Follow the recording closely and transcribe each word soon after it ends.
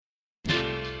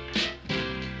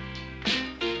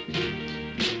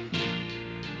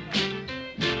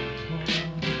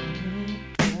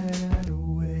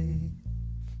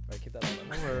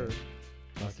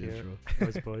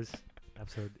Boys.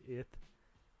 Episode 8.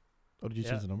 Oh, did you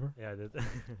change the number? Yeah, I did.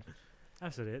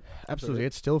 Episode 8. Episode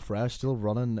 8, still fresh, still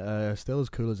running, still as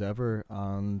cool as ever,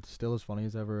 and still as funny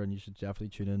as ever, and you should definitely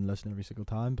tune in and listen every single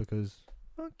time, because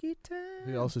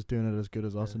who else is doing it as good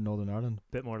as us in Northern Ireland?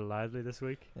 Bit more lively this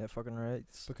week. Yeah, fucking right.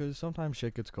 Because sometimes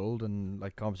shit gets cold, and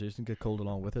like conversations get cold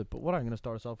along with it. But what I'm going to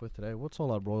start us off with today, what's all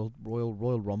that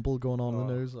Royal Rumble going on in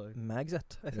the news? Like,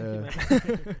 Megxit, I think you yeah.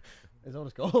 meant. Is that what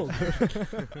it's called?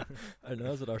 I know,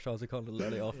 that's what our shows are called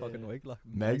literally all fucking week. Like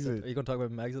Megxit. Are you going to talk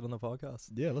about Megxit on the podcast?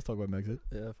 Yeah, let's talk about Megxit.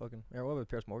 Yeah, fucking. Yeah, what about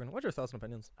Piers Morgan? What's your thoughts and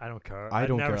opinions? I don't care. I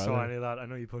don't never care saw either. any of that. I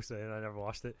know you posted it and I never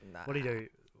watched it. Nah. What do you do?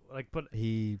 Like, but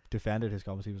He defended his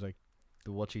comments. He was like,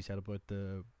 what she said about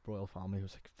the royal family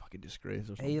was like fucking disgrace or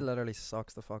something. He literally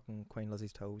sucks the fucking Queen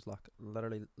Lizzie's toes. Like,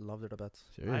 literally loved her to bits.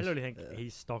 I Serious? literally think Yeah.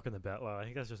 he's stuck in the bit. Well, I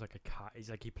think that's just like he's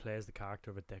like, he plays the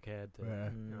character of a dickhead. Yeah.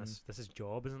 You know, that's his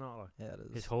job, isn't it? Like, Yeah, it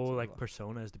is. his whole like Like,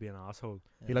 persona is to be an asshole.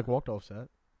 He like walked off set.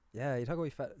 Yeah, he took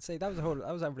away See, that was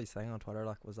everybody's thing on Twitter.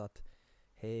 Like, was that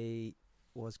he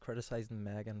was criticizing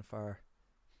Meghan for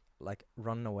like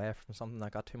running away from something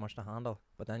that got too much to handle.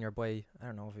 But then your boy, I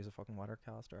don't know if he's a fucking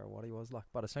watercaster or what he was like,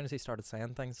 but as soon as he started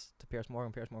saying things to Piers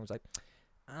Morgan was like,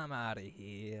 I'm out of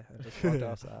here, and just walked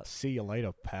off set. See you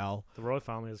later, pal. The royal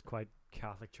family is quite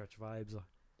Catholic Church vibes. Like,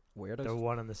 Weirdos. they're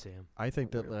one and the same. I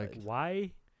think that Weird like vibes.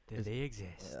 Why do Is- they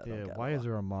exist? Yeah, I yeah, don't get why it, is like.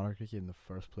 there a monarchy in the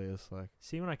first place? Like,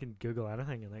 See, when I can Google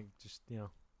anything and like just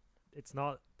it's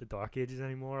not the Dark Ages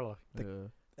anymore. Like,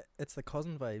 The- It's the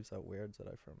cousin vibes that weirds it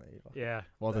out for me. Like. yeah,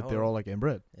 well, The that they're whole- all like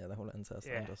inbred. Yeah, the whole incest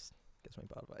Yeah. thing just gives me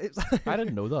bad vibes. I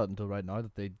didn't know that until right now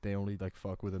that they only like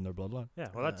fuck within their bloodline. yeah.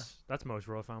 Well, Yeah. that's most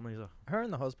royal families. Her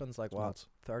and the husband's like It's what, nuts.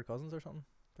 third cousins or something?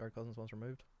 Third cousins once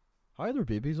removed. How are their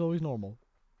babies always normal?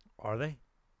 Are they?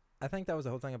 I think that was the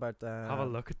whole thing about Have a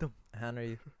look at them.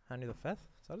 Henry the Fifth.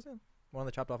 Is that his name? One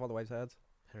that chopped off all the wives' heads.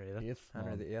 Henrietta.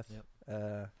 Henry the Eighth.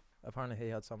 Yep. Apparently he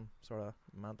had some sort of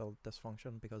mental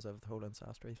dysfunction because of the whole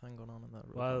ancestry thing going on in the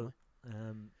royal Well,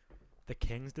 family. the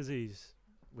King's disease,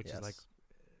 which Yes. is like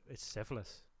it's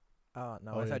syphilis. No, Oh, I yeah, thought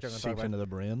you were it going to talk seeps about. into the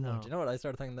brain. No. like. Do you know what I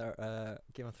started thinking there?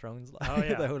 Game of Thrones. Like, Oh,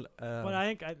 yeah. the whole, But I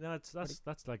think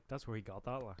that's where he got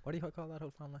that. Like what do you call that whole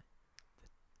family?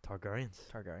 Targaryens.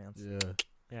 Targaryens. Yeah,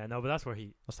 Yeah, no, but that's where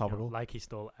he. that's you know, topical. like he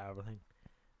stole everything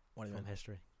What do you from mean?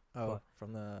 history. Oh, but-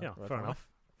 from the. Yeah, royal fair family? enough.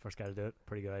 First guy to do it,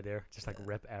 pretty good idea. Just like Yeah.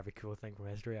 rip every cool thing from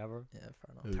history ever. Yeah,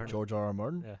 fair enough. Who, Turn- George R. R.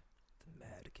 Martin. Yeah. The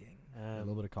Mad King. A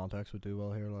little bit of context would do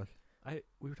well here. Like,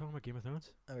 We were talking about Game of Thrones.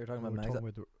 Oh, we were talking we about were Megxit. talking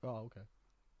about the, oh, okay.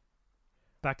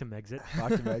 Back to Megxit. Back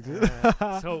to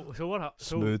Megxit. So what happened?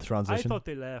 Smooth I transition. thought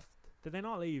they left. Did they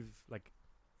not leave like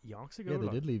yonks ago? Yeah, they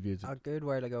like? did leave you. A good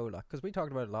while ago, like, because we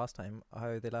talked about it last time,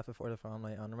 how they left before the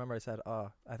family, and remember I said, I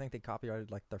think they copyrighted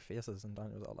like their faces, and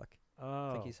Daniel was all like, I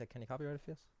Oh. think he said, can you copyright a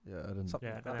face? Yeah, I didn't. Something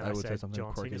Yeah, like and that. then I I would say said something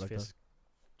John quirky Cena's like face.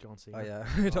 John Cena. Oh yeah,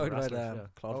 we talked about wrestlers, yeah.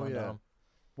 Claude Oh, Van yeah. Damme.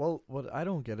 Well, what I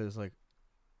don't get is like,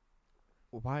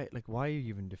 why are you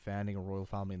even defending a royal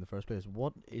family in the first place?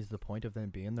 What is the point of them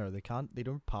being there? They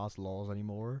don't pass laws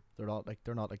anymore. They're not like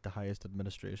the highest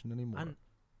administration anymore. And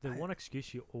the I- one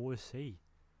excuse you always see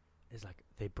is like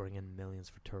they bring in millions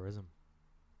for tourism.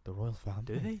 the royal family.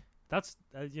 Do they? That's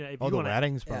if Oh, you the want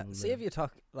weddings Yeah, probably. see if you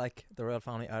took like the royal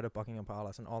family out of Buckingham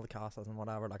Palace and all the castles and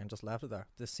whatever, like, and just left it there,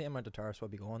 the same amount of tourists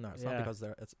would be going there. It's not Yeah. because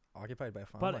it's occupied by a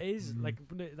family. But it is Mhm.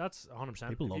 like that's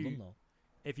 100%. People if love you, them though.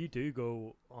 If you do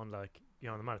go on like the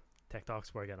amount of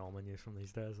TikToks where I get all my news from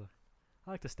these days, like,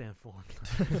 I like to stay informed.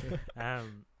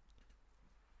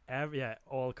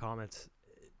 All comments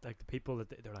like the people that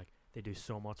they're like they do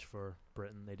so much for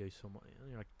Britain, they do so much.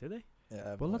 You're like, do they? Yeah, I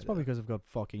have Well, no that's probably idea. because they've got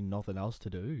fucking nothing else to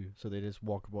do, so they just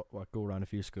go around a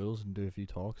few schools and do a few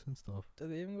talks and stuff. Do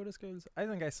they even go to schools? I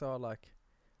think I saw like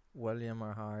William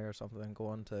or Harry or something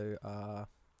going to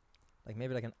like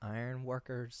maybe like an iron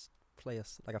workers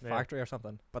place, like a Yeah. factory or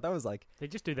something. But that was like They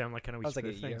just do them like kind of That was like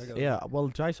a spoof year things. ago. Yeah, well,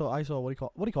 I saw what do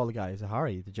you call the guy? Is it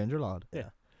Harry, the ginger lad? Yeah.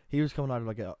 He was coming out of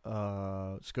like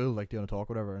a school, like doing a talk,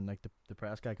 or whatever, and like the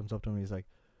press guy comes up to him and he's like,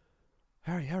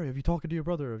 Harry, have you talked to your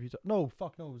brother? No,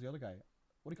 fuck no, it was the other guy.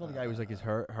 What do you call the guy who's like his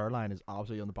hairline is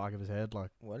absolutely on the back of his head, like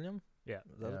William. Yeah.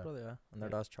 Is that Yeah. his brother? Yeah, and their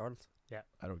Yeah. dad's Charles.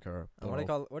 I don't care. And what do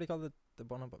you call the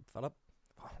one about Philip?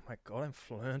 Oh my god, I'm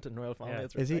fluent in royal family. Yeah.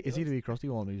 It's Is he ridiculous. the crusty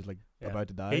one who's like Yeah. about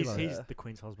to die? He's like? he's the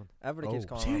Queen's husband. Everybody keeps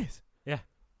calling him. serious?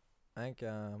 I think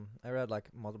I read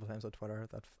like multiple times on Twitter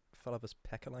that Philip is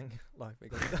pickling like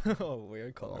because oh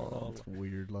weird colour and Oh, all. that's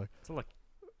weird, like. It's like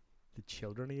the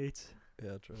children he eats.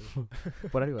 Yeah, true.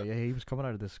 But anyway, yeah, he was coming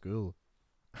out of this school.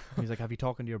 He's like, "Have you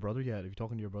talked to your brother yet?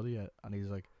 And he's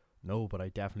like, "No, but I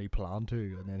definitely plan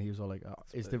to." And then he was all like,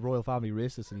 "Is the royal family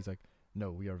racist?" And he's like,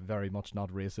 "No, we are very much not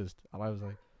racist." And I was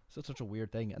like, such a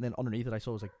weird thing. And then underneath it, I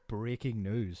saw it was like breaking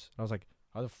news. I was like,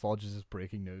 how the fudge is this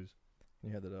breaking news? You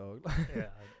hear the dog.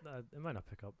 Yeah, it might not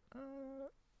pick up.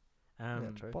 Yeah,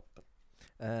 true. But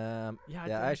Yeah,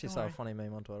 Yeah, I actually saw a funny. funny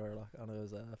meme on Twitter, like, and it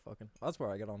was fucking. That's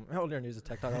where I get on. All your news is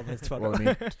TikTok, on it's Twitter. well, I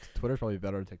mean, Twitter's probably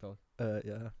better than TikTok.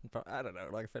 Yeah, but I don't know.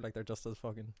 Like, I feel like they're just as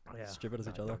fucking stupid as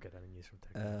each I other. don't get any news from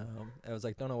TikTok. It was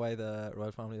like, don't know why the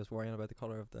royal family was worrying about the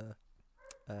color of the,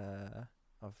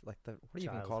 of like the, what do you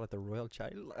even Child. call it, the royal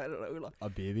child? I don't know. Like, A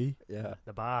baby? yeah,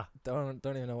 The bar. don't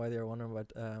even know why they were wondering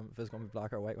about if it's gonna be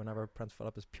black or white whenever Prince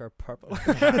Philip is pure purple.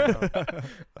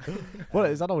 What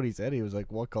is that not what he said? He was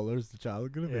like, what colour is the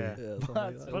child gonna Yeah. be? Yeah, something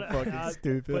like That's that. so But, fucking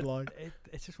stupid, But like.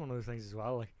 it's just one of those things as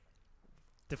well. Like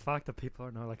the fact that people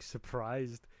are now like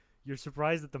surprised. You're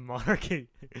surprised that the monarchy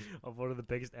of one of the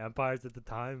biggest empires at the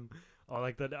time, or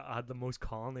like that had the most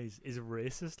colonies, is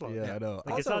racist. Like, Yeah, I know.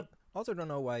 Like, it's also, not- also don't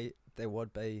know why they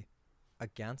would be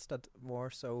against it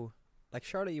more so. Like,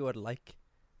 surely you would like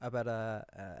a bit of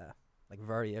like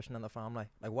variation in the family,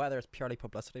 like whether it's purely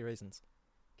publicity reasons.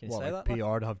 Can you What, say like that?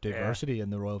 PR to have Yeah. diversity in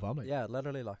the royal family? Yeah,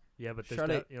 literally, like. Yeah, but Surely-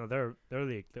 there's you know they're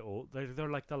the old they're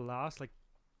like the last like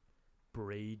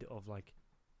breed of like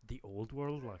the old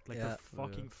world like Yeah. they're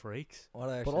fucking freaks. What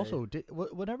I But actually-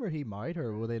 also, whenever he married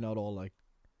her, were they not all like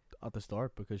at the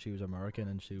start because she was American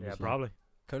and she was Yeah, like, probably.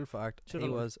 cool fact, Should've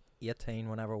he like- was 18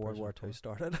 whenever World War II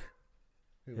started.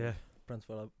 Yeah, Prince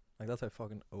Philip, like, that's how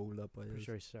fucking old that boy pretty is.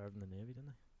 sure he served in the navy,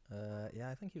 didn't Yeah,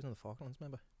 I think he was in the Falklands,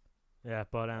 maybe. he? Yeah,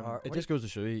 but Or- It What just goes to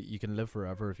show you can live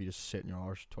forever if you just sit in your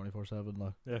arse 24/7.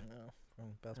 Like. yeah,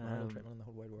 Best marital Um, treatment in the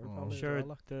whole wide world. oh, probably as sure. well,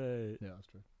 like. The Yeah, that's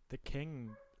true. the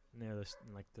king near this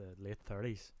in like the late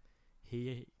 30s,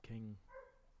 King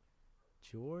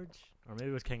George, or maybe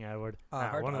it was King Edward. I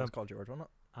heard one that of was them. called George, wasn't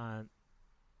And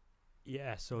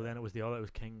yeah, so then it was the other. It was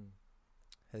King.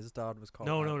 it? His dad was called.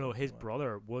 No, Edward, his wasn't it?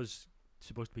 brother was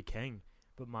supposed to be king,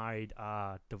 but married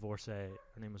a divorcee.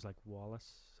 Her name was like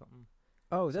Wallace something,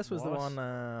 Oh, this was the Wallace.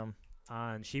 one.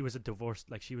 and she was a divorced.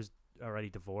 Like she was already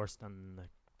divorced, and the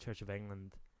Church of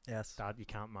England Yes, that you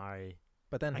can't marry.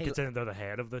 but then And he considering they're the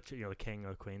head of the, the king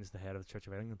or the queen's the head of the Church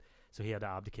of England, so he had to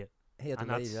abdicate. he had to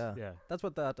And leave. that's Yeah, that's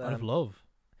what that. Out of love.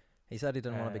 He said he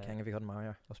didn't want to be Uh, king if he couldn't marry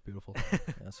her. That's beautiful.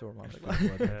 Yeah, so romantic.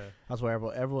 That's why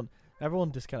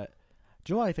everyone just kind of.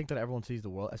 Do you know why I think that everyone sees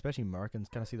the world, especially Americans,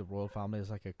 kind of see the royal family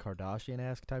as like a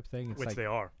Kardashian-esque type thing? It's Which like they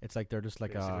are. it's like they're just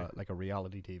like Basically. a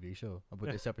reality TV show, but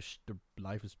Yeah. except their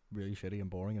life is really shitty and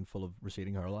boring and full of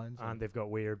receding hairlines. And they've got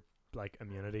weird like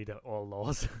immunity to all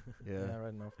laws. yeah,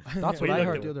 right enough. That's We what I looked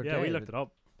heard it- the other yeah, day. we looked it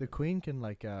up. The queen can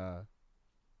like can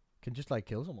just like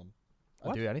kill someone and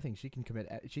What? do anything. She can commit.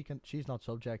 She's not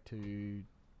subject to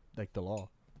like the law.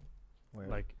 Weird.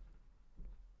 Like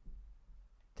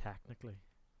technically.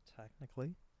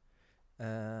 technically. Is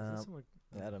that something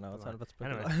Yeah, I don't know. It's not a bit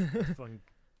Anyway, speculative. it's fucking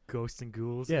ghosts and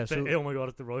ghouls. Yeah, They- so- oh my god,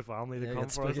 it's the royal family. They Yeah, come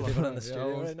get for us. spooky like- people in the Yeah,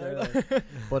 studio almost right now. there, like.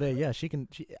 But yeah, she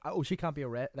can't be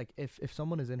arrested. Like if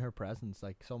someone is in her presence,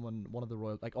 like one of the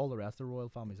royal, like all the rest of the royal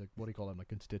families, like what do you call them, like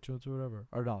constituents or whatever,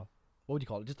 or no, what would you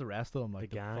call it? Just the rest of them, like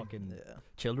The the gang. fucking Yeah.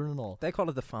 children and all. They call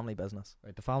it the family business.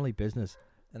 Right, the family business.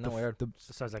 Isn't The that f- weird? the-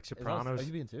 Sounds like Are Sopranos.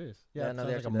 you being serious? Yeah, Yeah, no, no,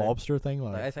 they like a actually do. mobster thing.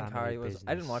 Like, Like, I think family Harry was.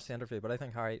 I didn't watch business. the interview, but I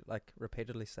think Harry like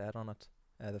repeatedly said on it,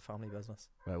 the family business.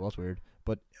 right, well, that's weird.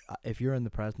 But if you're in the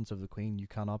presence of the queen, you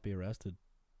cannot be arrested.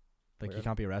 Like you Weird.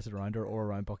 can't be arrested around her or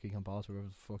around Buckingham Palace, wherever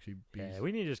the fuck she be. Yeah,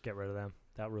 we need to just get rid of them.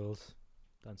 That rules.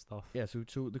 And stuff. Yeah,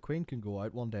 so the queen can go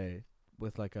out one day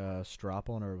with like a strap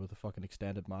on her with a fucking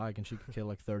extended mag, and she could kill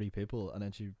like 30 people, and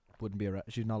then she wouldn't be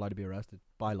she's not allowed to be arrested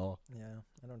by law. Yeah,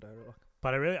 I don't doubt it. Look.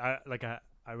 But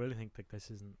I really think like this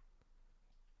isn't.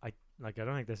 I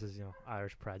don't think this is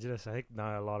Irish prejudice. I think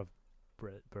now a lot of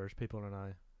British people are now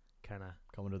kind of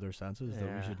Coming to their senses that we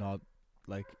Yeah. should not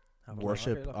like Have a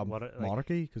worship monarchy, like. What a- like,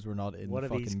 monarchy because we're not in what the are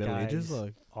fucking these Middle Ages. guys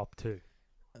Like, up to.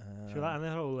 Um, Sure, that and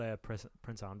that whole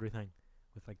Prince Andrew thing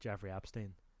with like Jeffrey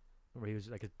Epstein, where he was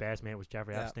like his best mate was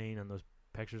Jeffrey Yeah. Epstein, and those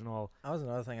pictures and all. That was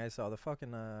another thing I saw. The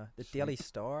fucking the Sweet. Daily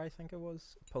Star, I think it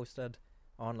was, posted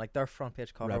on like their front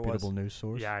page cover reputable was news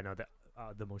source. Yeah, I know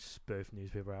the most spoofed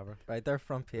newspaper ever. right. Their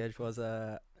front page was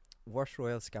worst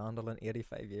royal scandal in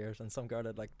 85 years, and some girl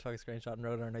had like took a screenshot and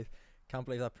wrote underneath, "Can't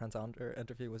believe that Prince Andrew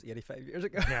interview was 85 years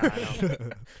ago." Yeah, I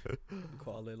know.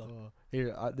 Quality, look.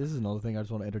 Here, this is another thing I just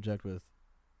want to interject with.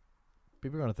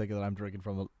 People are gonna think that I'm drinking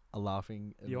from a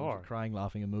laughing, You emoji, are. crying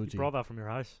laughing emoji. You brought that from your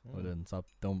house. I didn't stop.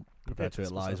 Don't You did.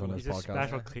 perpetuate lies on specific- this He's a podcast.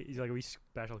 special. Yeah. He's like a wee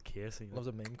special case. Loves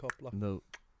a meme cup. Look. No,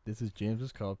 this is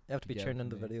James's cup. You have to be Get tuned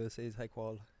into me. the video to see his high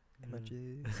quality Mm.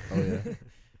 images. Oh yeah.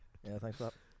 Yeah, thanks for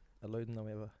that. Alluding that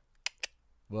we have a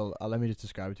Well, let me just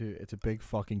describe it to you. It's a big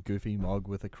fucking goofy mug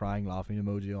with a crying laughing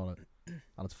emoji on it.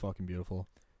 and it's fucking beautiful.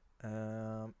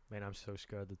 Um, Man, I'm so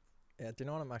scared that. yeah, do you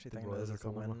know what I'm actually The thinking about? Royals Is are it's a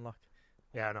coming, win, like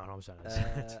Yeah, no, I'm saying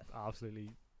it's absolutely.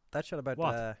 that shit about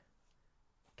What?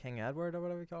 King Edward or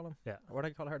whatever you call him. Yeah. What do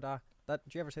you call her dad? That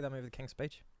do you ever see that movie, The King's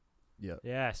Speech? Yeah.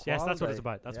 Yes, that's what Quality. it's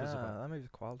about. That's what it's Yeah, about. that movie's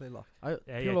quality, like.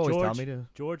 Yeah, People always tell George, me to.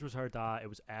 George was her dad. It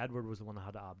was Edward was the one that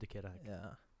had to abdicate. I think. Yeah.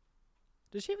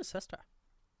 Does she have a sister?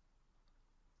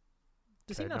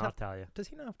 Does he Could not not have? tell you? Does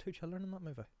he not have 2 children in that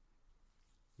movie?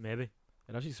 Maybe.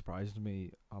 It actually surprises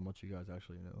me how much you guys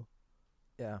actually know.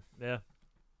 Yeah. Yeah.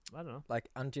 I don't know. Like,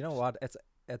 and do you know what?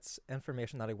 It's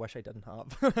information that I wish I didn't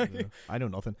have. Yeah. I know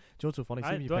nothing. Do you know what's so funny? See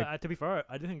when you pick- To be fair,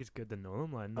 I do think it's good to know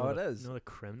them. Like, know Oh, it the, is. Know the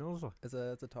criminals. Like. It's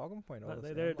a talking point. Like,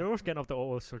 obviously, they're like. always getting up to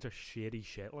all sorts of shady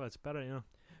shit. Well, it's better, you know.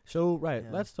 So right,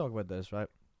 Yeah. let's talk about this. Right.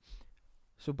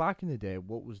 So back in the day,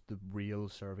 what was the real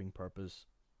serving purpose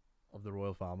of the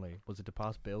royal family? Was it to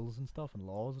pass bills and stuff and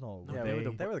laws and all? No, Yeah, they, were the, they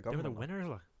were the they were the government, like. winners.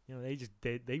 Like. You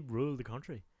know, they ruled the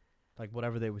country. Like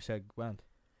whatever they said went.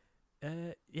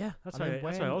 Yeah, that's And how. then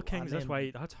That's why when- all kings. and That's then-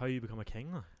 why. That's how you become a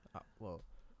king. Like. Well,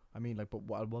 I mean, like, but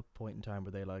at what point in time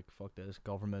were they like, "Fuck this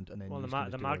government"? And then Well, you the just can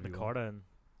just the do whatever Magna you want? Carta in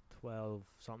 12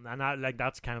 something, and that, like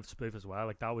that's kind of spoof as well.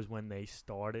 Like that was when they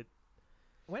started.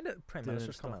 When did prime doing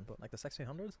ministers come stuff. in? Like the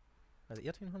 1600s? Or the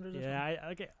 1800s? Yeah,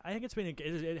 I think it's been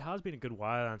it has been a good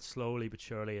while, and slowly but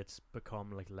surely it's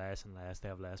become like less and less. They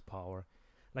have less power.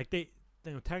 Like they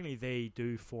technically they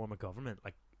do form a government.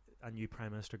 Like a new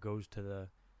prime minister goes to the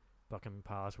Buckingham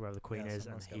Palace, wherever the Queen Yeah, is,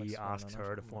 someone's and got, he like, sworn asks in or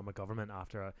her to something, form a government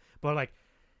after a. But like,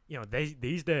 you know,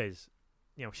 these days,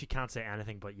 you know, she can't say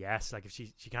anything but yes. Like if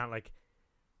she can't like,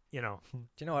 you know, Do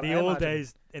you know what? the I old imagine-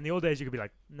 days. In the old days, you could be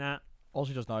like, nah, All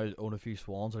she does now is own a few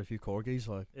swans and a few corgis.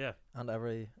 Like, yeah. And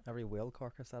every whale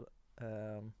carcass that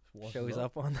Washes shows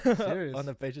up. up on Serious? on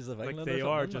the beaches of Like England. they or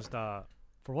are something, just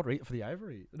for what reason? For the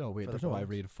ivory? No, wait. For There's the no bones.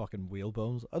 ivory. The fucking whale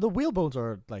bones. The whale bones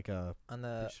are like and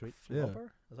the pretty sweet. Yeah. flubber.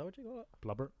 Is that what you call it?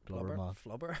 blubber. blubber man.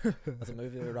 Flubber. That's a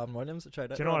movie with Robin Williams. That tried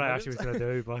Do you know what I actually was gonna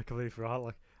do? But I completely forgot.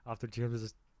 Like after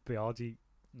James's biology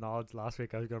knowledge last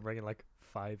week, I was gonna bring in like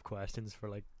 5 questions for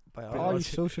like. Oh, you Biology.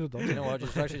 so should have done. Do you know what?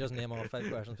 Just actually just name all 5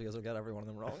 questions because we'll get every one of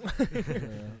them wrong. Yeah,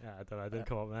 I don't know. I didn't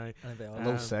come up with any. And A biology.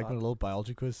 little Um, segment, a little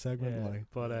biology quiz segment. Yeah, Like,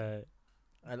 but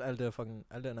I'll do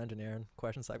an engineering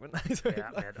question segment. yeah,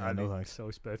 man, Yeah, I'd no be thanks.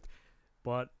 so spoofed.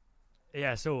 But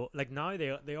yeah, so like now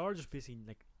they are just basically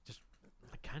like just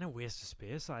like kind of waste of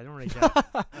space. I don't really get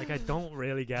like I don't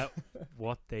really get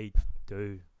what they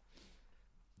do.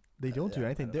 they don't do yeah, I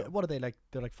anything. don't They, know. what are they like?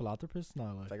 They're like philanthropists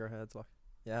now. Like, Figureheads, like.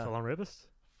 Yeah. Full on rapists.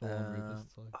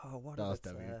 philanthropists. Like. Oh, what That's did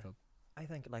it definitely say? good. I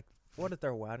think like what did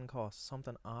their wedding cost?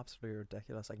 Something absolutely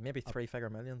ridiculous, like maybe 3-figure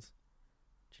millions.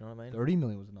 Do you know what I mean? 30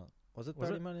 million was it not? Was it Was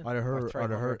 30 it? million? Out of Or her,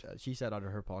 300? she said out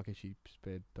of her pocket she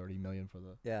paid 30 million for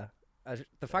the Yeah.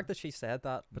 The fact that she said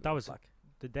that, But that was like,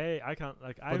 the day I can't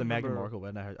like. I for the Meghan remember. Markle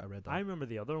wedding. I read that. I remember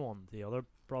the other one, the other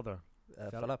brother.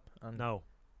 Philip and No,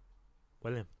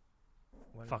 William.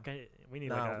 William. Fucking, we need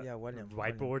No, like a yeah, William.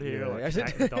 whiteboard Yeah. here. Like, Yeah.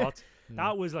 connect the dots. Mm.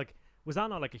 That was like, was that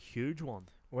not like a huge one?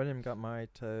 William got married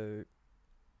to.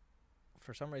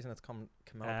 For some reason, it's Camilla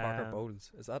Parker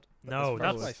Bowles. Is that? No, his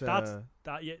That first that's wife? was,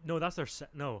 that. Yeah, no, that's their.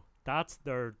 No, that's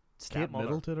their Kate stepmother.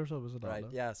 Middleton or something. Was it not? Right. No?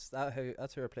 Yes. That's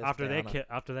who replaced. After they Diana.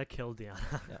 after they killed Diana.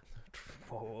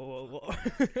 Whoa, whoa, whoa,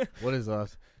 whoa. What is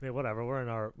that? I mean, whatever. We're in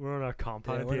our Yeah,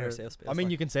 compound we're in our here. safe space, I mean,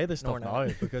 like. you can say this No, stuff we're now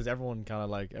not. because everyone kind of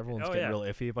like everyone's Oh, getting yeah. real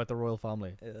iffy about the royal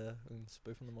family. Yeah, and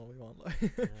spoofing them all we want.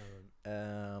 Like.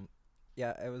 Yeah,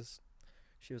 Yeah, it was.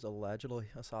 She was allegedly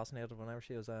assassinated whenever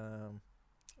she was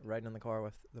riding in the car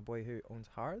with the boy who owns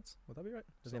Harrods. Would that be right?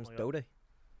 His Something name's like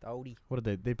Dodie. What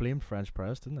did they blamed French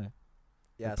press, didn't they?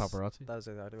 Yes, The paparazzi. that is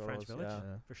exactly what French it was. Village?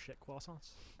 Yeah. for shit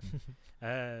croissants.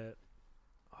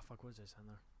 Oh fuck, what was this in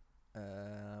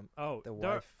there? Oh, The there-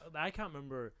 wife. I can't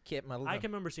remember. Kate Middleton. I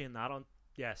can remember seeing that on.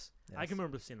 Yes, I can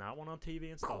remember seeing that one on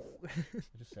TV and stuff. I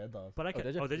just said that. But I can.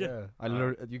 did you? Oh, did you? Yeah, I Oh.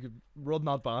 literally, you could run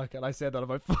that back, and I said that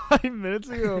about 5 minutes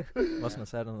ago. Mustn't have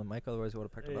said it on the mic, otherwise we would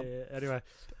have picked it up. Anyway,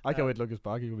 I can't wait to look his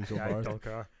back. He'll be so yeah, I embarrassed. don't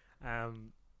care.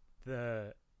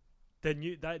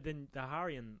 The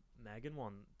Harry and Meghan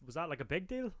one, was that like a big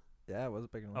deal? Yeah, it was a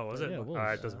big one. Oh, was Yeah, it? it was.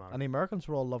 Alright, it doesn't matter. And the Americans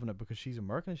were all loving it because she's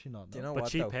American, is she not? Do you No. know But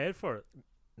what? she though? paid for it.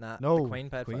 Nah, No, the Queen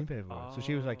paid for it. paid for it. So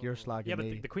she was like, "You're Oh. slagging Yeah, but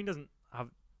me." the Queen doesn't have.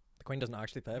 The Queen doesn't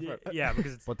actually pay for it. Yeah,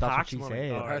 because it's But that's what tax she money.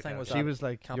 said. Oh, Her right, thing okay. was she that was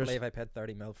like, Can't "You're believe I paid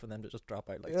 30 mil for them to just drop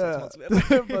out like yeah." 6 months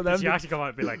later. But then She actually come out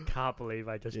and be like, "Can't believe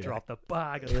I just Yeah. dropped a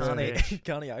bag of Yeah. Can fish." he,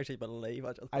 can he actually believe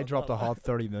I just I done dropped that? a hot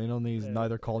 30 million on these. Yeah. Now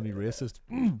they're calling me racist.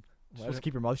 supposed to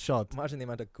keep your mouth shut. Imagine the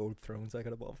amount of gold thrones I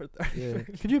could have offered there. Yeah.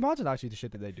 Could you imagine actually the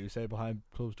shit that they do say behind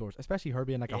closed doors, especially her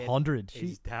being like It 100? She's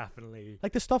She definitely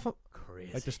like the stuff,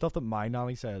 crazy. like the stuff that my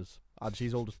nanny says, and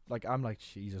she's old. Like I'm like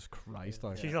Jesus Christ.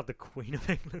 Like, She's not the queen of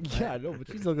England. yeah, I know, but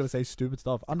she's still gonna say stupid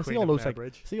stuff. And see Queen all of those like,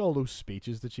 Beveridge. see all those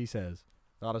speeches that she says.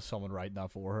 That is someone writing that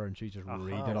for her, and she's just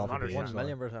reading it off a 100%. page. 1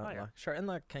 million percent. Oh, yeah. Like. Sure, in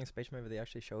that King's Speech movie, they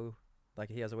actually show like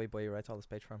he has a wee boy who writes all the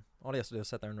speech for him. All he has to do is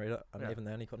sit there and read it, and Yeah. even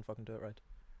then he couldn't fucking do it right.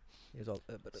 He was all.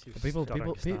 She was People, stuttering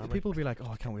people, Stanley. people be like, "Oh,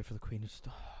 I can't wait for the Queen to just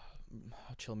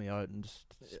chill me out and just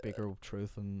speak Yeah. her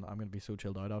truth," and I'm gonna be so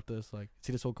chilled out after this. Like,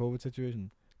 see this whole COVID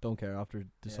situation. Don't care after Yeah,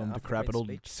 some after the decrepit Queen's old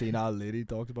speech. senile lady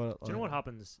talks about it. Do you know what like,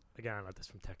 happens? Again, like this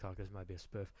from TikTok. This might be a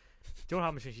spoof. Do you know what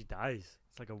happens when she dies?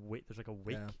 It's like a week. There's like a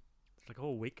week. Yeah. There's like a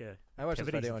whole week. I watched this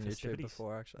activities video and on YouTube festivities.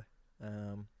 before actually.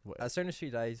 Wha- As soon as she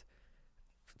dies,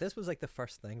 this was like the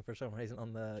first thing for some reason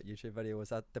on the YouTube video was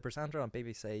that the presenter on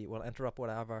BBC will interrupt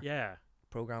whatever Yeah.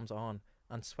 program's on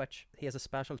and switch. He has a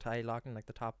special tie locking like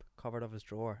the top cupboard of his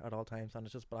drawer at all times, and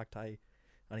it's just black tie.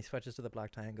 And he switches to the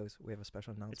black tie and goes, "We have a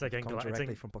special announcement. like in Come gla- it's directly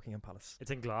in- from Buckingham Palace." It's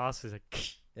in glass. It's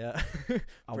like Yeah. and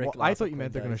Break what- I glass thought up you when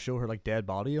meant they're gonna dies. show her like dead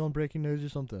body on breaking news or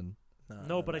something,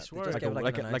 No, but I they swear- just like give a an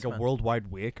like a announcement. worldwide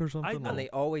wake or something. know. And they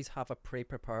always have a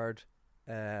pre-prepared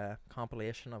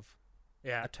compilation of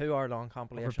yeah. a 2-hour-long Of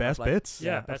compilation her of best like, bits.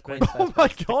 Yeah, of best Queen's bits. best Oh my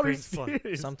bits. god, are you Queen's fun.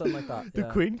 serious? Something like that. The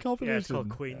yeah. Queen Yeah, it's compilation. called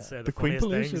Queen said the Queen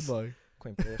funniest compilation. things. Like.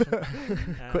 Queen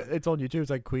Palatial. It's on YouTube. It's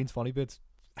like Queen's funny bits.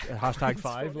 Hashtag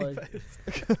 5. funny Like.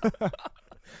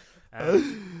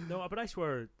 No, but I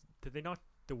swear, did they not?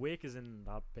 The wake is in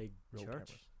that big Road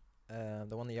church.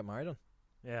 The one that you get married on.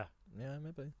 Yeah. Yeah,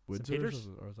 maybe. Windsor Peter's?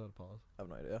 or is that a pause? I have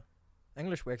no idea.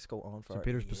 English wakes go on for St.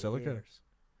 Peter's Basilica? years.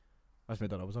 I just made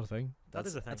that up. Was that a thing? That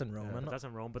is a thing. That's in Rome, But isn't it? that's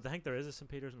in Rome. But I think there is a St.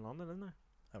 Peter's in London, isn't there?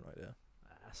 I have no idea.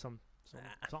 Something.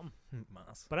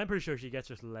 Mass. But I'm pretty sure she gets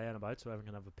just laying about so everyone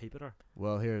can have a peep at her.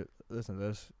 Well, here, listen to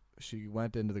this. She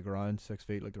went into the ground 6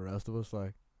 feet like the rest of us.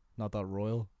 Like, not that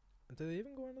royal. Do they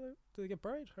even go into the? Do they get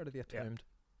buried or do they get Yeah. tombed?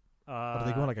 Or do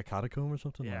they go in like a catacomb or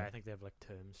something? Yeah, like? I think they have like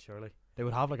tombs, surely. They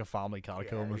would have like a family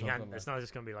catacomb Yeah, or you can't- something. it's Like. not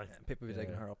just gonna be like, Yeah, people be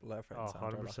digging Yeah. her up left, right, oh,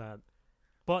 and centre. 100%.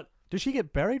 But Did she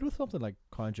get buried with something like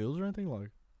crown jewels or anything? Like,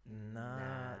 Nah,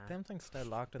 Nah. them things stay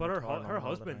locked in but the her tower her all the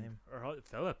husband, time.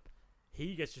 Philip,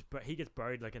 he gets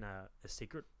buried like in a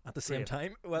secret. At the same grave.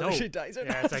 time, whether No. she dies or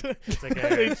Yeah, not. it's like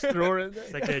a, throw her in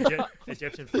it's like the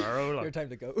Egyptian pharaoh. Your Like, time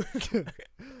to go.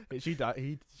 she dies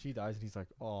and he's like,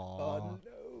 oh,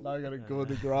 no. now I gotta go Uh. in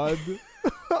the ground.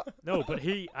 no, but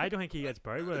I don't think he gets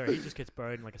buried with her. He just gets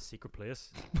buried in like a secret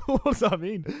place What does that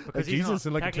mean? because Like Jesus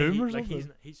in like a technically tomb or he- like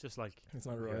something? he's just like It's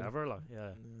not right. whoever. Like,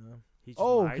 yeah, Yeah. he's just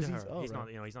Oh, married 'cause to he's- her. oh, He's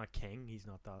right. not, he's not a king. He's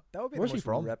not that. That would be Where's the he most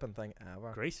from? ripping thing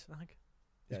ever. Greece, I think.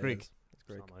 He's Yeah, Greek. He's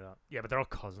Greek. Something like that. Yeah, but they're all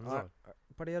cousins. Uh, though.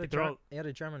 But he had, Like, they're all- he had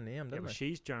a German name, Yeah, didn't but he?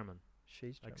 she's German.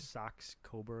 She's Like German. Saxe,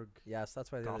 Coburg, Yes,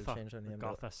 that's why they had to Gotha, change their name.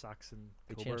 Gotha, Saxon.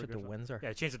 They Coburg changed it or to something. Windsor.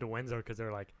 Yeah, changed it to Windsor because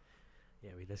they're like,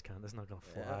 yeah, this is not gonna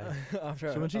fly. Yeah.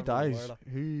 After So when she after dies,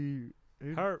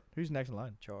 Memorial. who's next in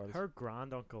line? Charles. Her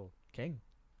granduncle. King.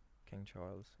 King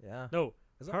Charles. Yeah. No,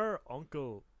 Is it? her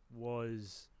uncle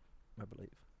was I believe.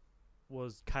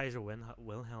 Kaiser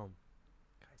Wilhelm,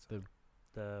 The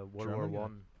the World German War guy?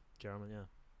 One German. Yeah,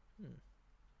 Hmm.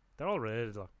 they're all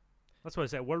related. Like. That's why I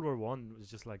said World War One was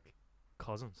just like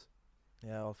cousins.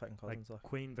 Yeah, all fighting cousins. Like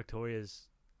Queen Victoria's,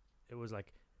 it was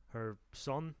like her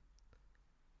son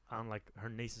and like her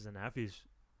nieces and nephews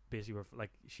basically were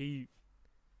like she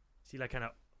like kind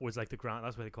of was like the grand.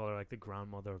 That's why they call her like the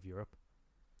grandmother of Europe.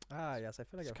 Yes, I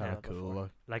feel like It's I've kind heard of that cool. before.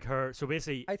 Like. Like her, so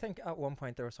basically, I think at one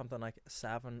point there was something like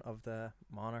 7 of the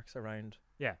monarchs around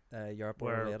yeah, Europe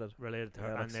were were related. to her,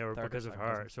 Yeah, and like they were third or because of second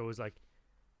her. cousins. So it was like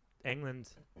England,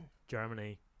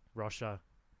 Germany, Russia,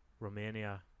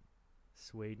 Romania,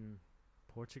 Sweden,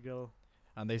 Portugal,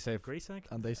 And they say Greece, I think.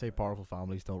 And they say powerful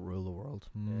families don't rule the world.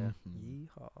 Yeah. Mhm.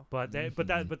 Yeehaw. But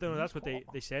no, that's what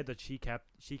they said, that she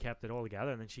kept it all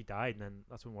together, and then she died, and then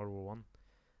that's when World War One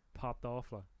popped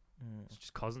off. Like, Mm. it's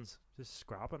just cousins, just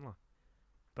scrapping. Like.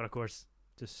 But of course,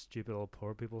 just stupid old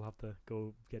poor people have to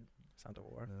go get Santa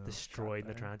War. Yeah. destroyed in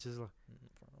the there. trenches. Like.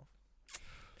 Fair enough.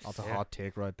 That's a Yeah. hot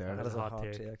take right there. That That is is a a hot hot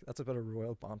take. take. That's a bit of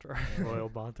royal banter. Royal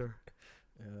banter.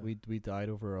 Yeah. We died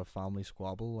over a family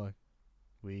squabble. Like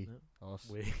we us.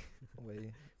 We,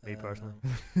 Me personally.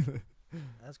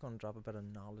 I was going to drop a bit of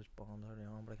knowledge bomb early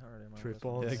on, but I can't really remember. Truth this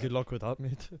one. bombs. Yeah, good luck with that,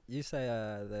 mate. You say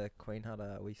the Queen had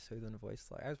a wee soothing voice.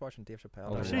 Like I was watching Dave Chappelle.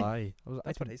 Oh, Was earlier. she? lie. I was,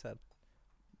 That's what he said.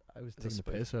 I was It's a taking the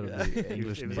spoof. piss out Yeah. of the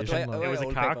English It was But nation. the way- it was the a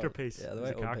way old character people- piece. Yeah, It the was way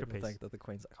a old character people piece. think that the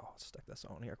Queen's like, oh, stick this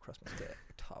on here Christmas Day,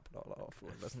 top it all off,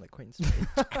 we'll listen to the Queen's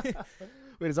speech.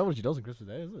 Wait, is that what she does on Christmas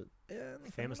Day? Is it? Yeah,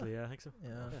 Famously, yeah, I think so.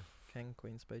 Yeah, Yeah. King,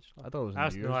 Queen speech. I thought it was.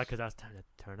 That's New no, Year's. because that's time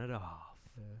to turn it off.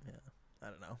 Yeah. Yeah, I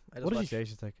don't know. I just What did she watched- say?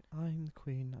 She's like, "I'm the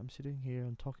Queen. I'm sitting here.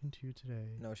 I'm talking to you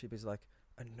today." No, she'd be like,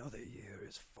 another year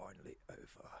is finally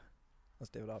over. That's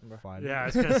David Attenborough. Fine. Yeah, I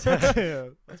was gonna say.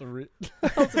 That's a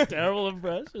that's a terrible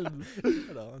impression.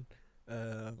 Hold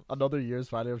on. Another year's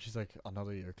finally. She's like,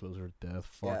 another year closer to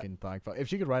death. Yeah. Fucking thank fuck. If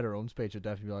she could write her own speech, it'd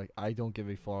definitely be like, I don't give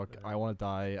a fuck. I want to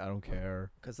die. I don't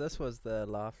care. Because this was the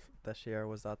laugh this year,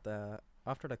 was that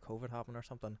after the COVID happened or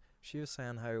something, she was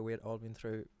saying how we had all been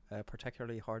through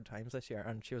particularly hard times this year,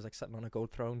 and she was like sitting on a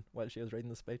gold throne while she was reading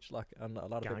the speech, like, and a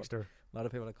lot of Gangster.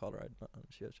 people had called her out, and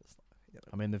she was just like, you know,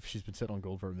 I mean, if she's been sitting on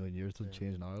gold for a million years, it doesn't Yeah.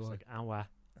 change now. It's Like, like, ah, wah,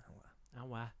 oh, well. ah,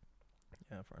 wah.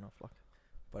 Yeah, fair enough, like.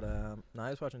 But now I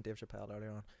was watching Dave Chappelle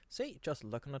earlier on. See, just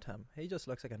looking at him, he just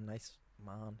looks like a nice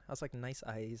man. Has like nice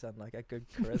eyes and like a good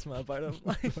charisma about him.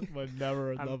 Like, I've never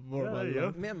heard Um, that before. yeah, in my there you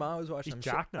life. go. me and Ma was watching He's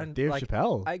him, jacked now. and Dave like,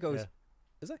 Chappelle. I goes, Yeah.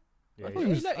 I Yeah, thought yeah. he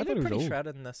was- he looked was pretty old.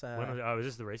 shredded in this. When was, oh, was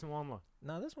this the recent one? Like?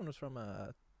 No, this one was from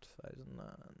 2000.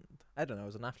 I don't know. It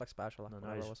was a Netflix special. No,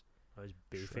 Whatever nice. it was. I was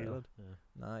beefy. Shredded. Like. Yeah.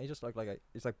 Nah, he just looked like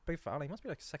he's like big fella. He must be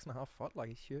like 6.5 foot. Like,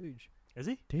 he's huge. Is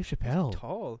he? Dave Chappelle.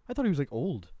 Tall. I thought he was like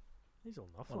old. He's old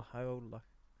enough. Well, Like. how old? Like,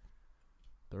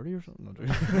 30 or something.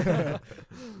 No,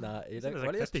 nah, he He's in like, his,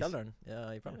 well, he has 50s. children.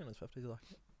 Yeah, he probably in his 50s. Like,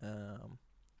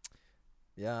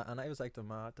 yeah, and I was like to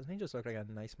Ma, doesn't he just look like a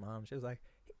nice man? She was like,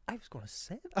 I was gonna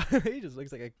say that. He just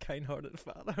looks like a kind-hearted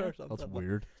father or something. That's like.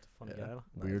 weird. It's a funny Yeah. guy. Like.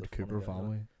 Nah, he's a Weird funny Cooper guy, like.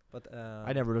 family. But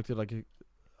I never looked at like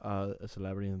a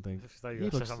celebrity and think I just thought you he were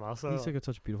gonna looks. say something else. He's like got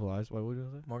such beautiful eyes. Why would you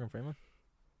say? Morgan Freeman.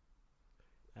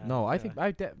 No, I think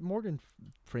Morgan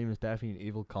Freeman's definitely an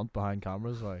evil cunt behind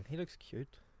cameras. Like, He looks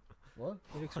cute. what?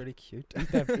 He looks really cute. He's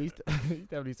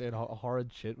definitely saying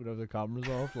horrid shit whenever the camera's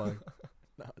off. Like,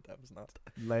 No, that was not.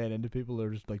 laying into people that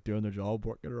are just like doing their job,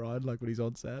 working around like when he's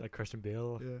on set. like Christian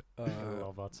Bale. Yeah. I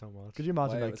love that so much. Could you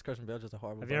imagine Why like? was Christian Bale just a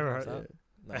horrible? Have you ever person? heard-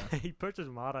 No. he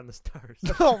purchased mad on the stars.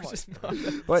 Oh my Just God.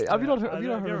 Wait, have you not heard? I Have you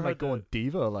know- not have you heard him ever like heard going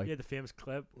diva? Like, Yeah, the famous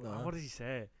clip. No. What does he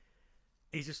say?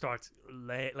 He just starts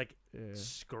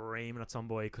screaming at some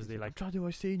boy because they I'm like. trying to do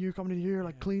my scene. You're coming in here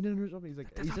like Yeah. cleaning or something. He's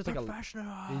like, That's he's just like a. professional.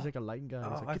 He's like a lighting guy. He's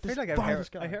Oh, like, I "Get feel this like fire, I've this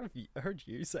guy." heard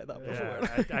you say that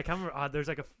before. Yeah, I can't remember. There's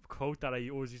like a quote that I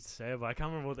always used to say, but I can't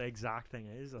remember what the exact thing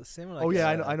is. The same like Oh yeah,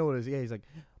 I know what it is. Yeah, he's like,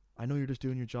 I know you're just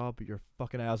doing your job, but you're a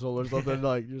fucking asshole or something.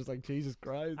 Like, you're just like, Jesus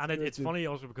Christ. And it's dude. funny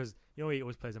also because you know he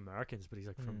always plays Americans, but he's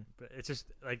like from. Mhm. But it's just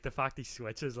like the fact he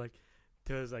switches like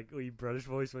to his like wee British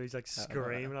voice when he's like I know,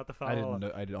 screaming at the I fellow. didn't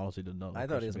know. I honestly didn't know. I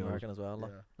thought he was Christian Bale American as well.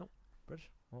 Like. Yeah. British.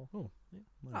 Oh, Yeah.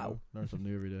 Wow. Learn something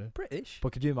new every day. British.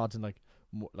 But could you imagine like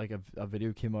a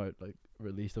video came out like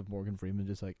released of Morgan Freeman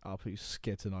just like absolutely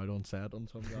skitsing out on set on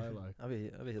some guy like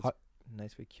That'd be his How-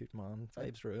 nice wee cute man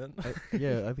vibes ruined.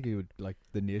 yeah, I think he would like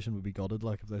the nation would be gutted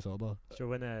like if they saw that. So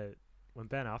when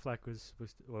Ben Affleck was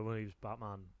when he was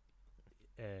Batman,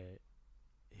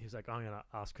 he was like, I'm gonna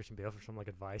ask Christian Bale for some like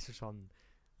advice or something.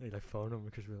 And he like phoned him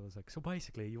because Bale was like, so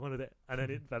basically you wanted it, and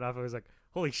then Ben Affleck was like,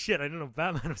 holy shit, I didn't know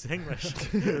Batman was English.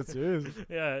 Serious.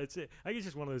 Yeah, I think it's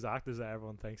just one of those actors that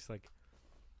everyone thinks like.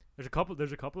 There's a couple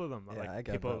of them that, Yeah, I like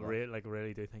get people that, like.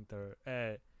 really do think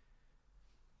they're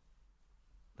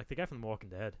like the guy from The Walking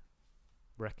Dead,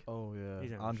 Rick. Oh yeah,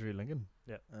 He's English. Andrew Lincoln.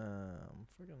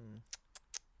 Friggin'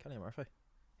 Kenny Murphy.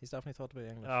 He's definitely thought to be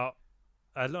English.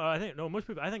 I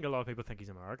think a lot of people think he's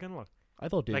American. Like, I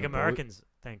thought David like Bowie, Americans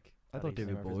think. I that thought he's-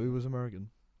 David Murphy's Bowie was American.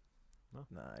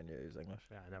 Nah, I knew he was English.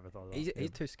 Yeah, I never thought of that.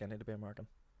 He's too skinny to be American.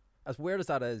 As weird as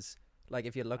that is, like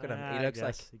if you look at him, Ah, he I looks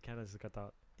like. guess he kind of got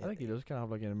that. I think he does kind of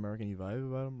have like an American vibe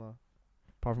about him.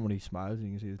 Apart from when he smiles and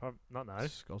you can see his Not now.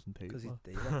 disgusting teeth. because he's like.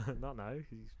 diva. Not now.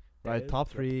 He's Right, dead. top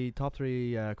three,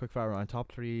 quick fire round.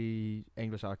 Top three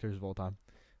English actors of all time,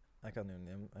 I can't even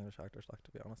name English actors, like, to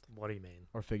be honest. What do you mean?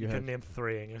 or You can figurehead. name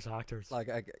 3 English actors. Like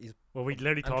he's Well, we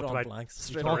literally I'm talked drawing about. blanks We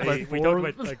straight talked away. about we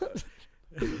talked four.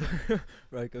 about like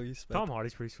Right, go you spit. Tom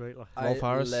Hardy's pretty sweet. Like I Rolf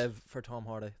Harris. live for Tom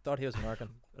Hardy. Thought he was American.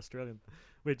 Australian.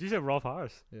 Wait, did you say Rolf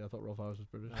Harris? Yeah, I thought Rolf Harris was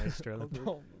British. Nah, he's Australian.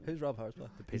 Who's Rob Harris? Play?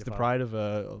 He's the Pedophile. pride of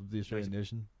the Australian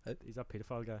nation. He's that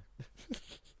pedophile guy. Do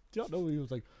you not know he was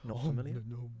like Not familiar.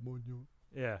 No.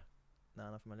 Yeah.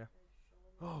 Nah, not familiar.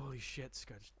 Oh, holy shit,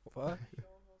 Scotch. What?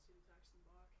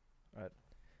 Right.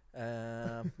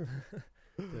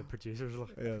 The producers, look.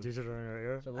 Yeah. Producers are in our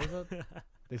ear. So what was that?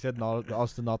 They said not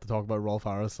us to not to talk about Rolf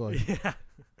Harris. Like Yeah.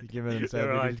 he came in and said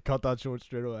They're we like- need to cut that short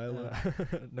straight away.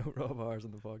 Like. no Rob Harris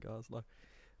in the podcast. Like,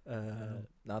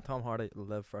 nah, Tom Hardy,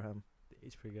 live for him.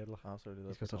 He's pretty good. Like. Absolutely. He's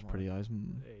love got such Tom pretty eyes.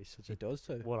 Yeah, he's such He a does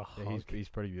too. what a Yeah, hunk. he's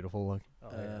pretty beautiful. Like, Oh,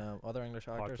 yeah. Other English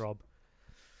actors. Heartthrob.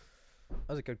 That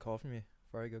was a good call from you.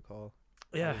 Very good call.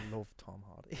 Yeah. I love Tom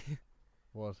Hardy.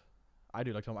 what? I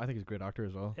do like Tom. I think he's a great actor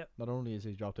as well. Yep. Not only is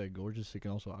he drop dead gorgeous, he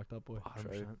can also act that boy. 100%.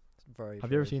 It's very.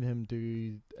 Have you ever true. seen him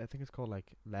do? I think it's called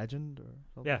like Legend or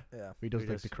something. Yeah. Yeah. He does He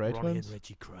like the does Craic Ronnie twins. and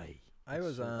Reggie Cray. I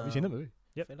was. Have you seen the movie?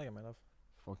 Yep. I feel like I might have.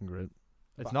 Fucking great.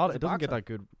 It's Ba- not. it's It a doesn't get boxer. that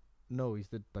good. No, he's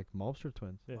the like mobster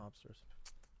twins. Yeah. Mobsters.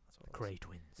 That's what it was. Cray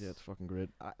twins. Yeah, it's fucking great.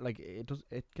 Like it does.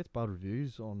 It gets bad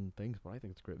reviews on things, but I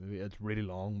think it's a great movie. It's really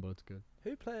long, but it's good.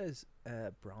 Who plays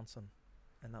Bronson?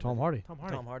 In that Tom movie? Hardy. Tom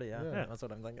Hardy. Tom Hardy. Yeah. Yeah. That's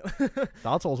what I'm thinking.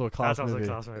 That's also a class That's also movie. a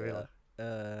class movie. Like. Yeah.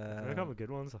 There are a couple of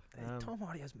good ones. Tom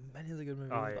Hardy has many of the good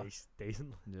movies. Oh yeah, like. he's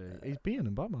decent. Yeah, he's being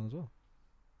in Batman as well.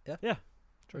 Yeah.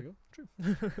 True.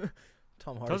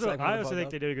 Tom Hardy. Also, segment I of the also think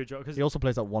podcast. they did a good job because He also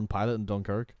plays that one pilot in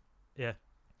Dunkirk. yeah,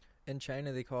 In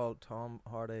China, they call Tom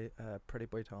Hardy Pretty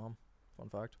Boy Tom. Fun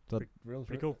fact. That Pretty- real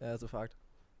pretty cool. Yeah, that's a fact.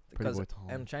 Pretty Because boy Tom.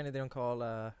 in China, they don't call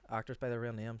actors by their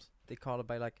real names. They call it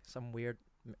by like some weird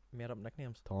made-up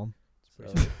nicknames. Tom. So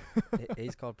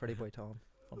he's called Pretty Boy Tom.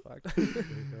 Fun fact. Pretty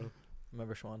cool.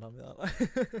 Remember Schwan told me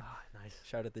that. Ah, nice.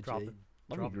 Shout out the G. Dropping, That'd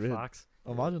be dropping great. facts.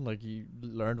 Imagine like you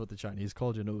learned what the Chinese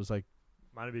called you, and it was like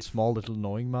Might be small little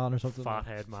knowing man or something.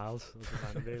 fathead Miles. That's what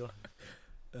mine would be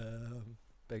like.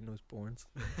 Big Nose Borns.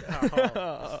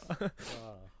 Oh.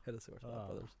 Hit us with that, Oh.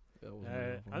 brothers. That wasn't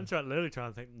really I'm funny. literally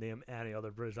trying to think name any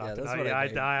other British Yeah, actor. that's now. what Yeah, I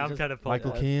mean. I'm Just kind of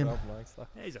Michael pumped. Caine.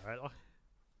 Yeah, he's alright.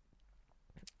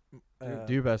 Like.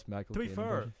 Do your best, Michael. To be Caine fair,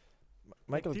 impression.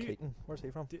 Michael do you- Keaton. Where's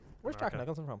he from? do- Where's Jack America.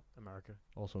 Nicholson from? America.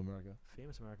 Also America.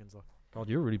 Famous Americans. Like. God,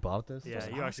 you're really bad at this. Yeah, Just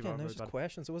you actually asking, were there's really just bad.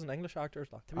 questions. It wasn't English actors.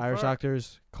 Like. To be Irish fair,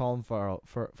 actors: Colin Farrell,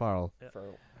 Yeah.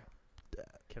 For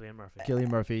Cillian Murphy. Cillian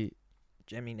Murphy,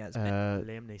 Jimmy Nesbitt.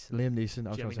 Liam Neeson. Liam Neeson. I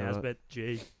was Jimmy gonna say that. Nesbitt.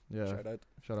 G. Yeah, Shout out.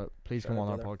 shut up. Please Shout come out, on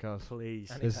our brother. podcast. Please.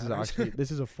 Any This is times. actually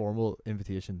this is a formal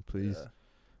invitation. Please, Yeah.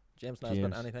 James Nesbitt,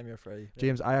 James. anytime you're free.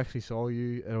 James. I actually saw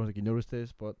you. I don't think you noticed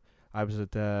this, but I was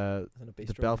at In a the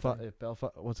bistro Belfast.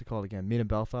 Belfast. What's it called again? Meet in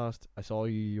Belfast. I saw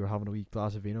you. You were having a wee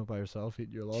glass of vino by yourself,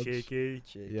 eating your logs. Cheeky.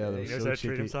 Yeah, that He was knows so how to treat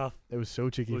cheeky. himself. It was so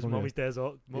cheeky. It was from you. Mummy's days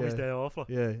off. Mummy's Yeah. day off. Like.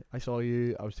 Yeah, I saw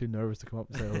you. I was too nervous to come up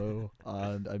and say hello,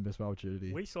 and I missed my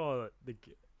opportunity. We saw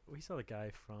the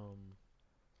guy from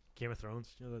Game of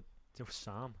Thrones. You know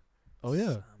Sam. Oh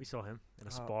yeah. We saw him in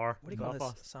a Oh, bar. What do you in call this?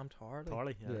 Belfast. Sam Tarley.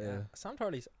 Tarley. Yeah. Yeah. Sam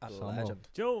Tarley's a Samuel. legend.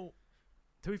 Joe.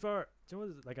 To be fair, do you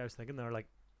know what, like I was thinking there, like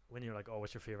when you're like, oh,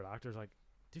 what's your favorite actors? Like,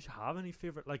 do you have any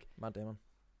favorite? Like, Matt Damon.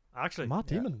 actually, Matt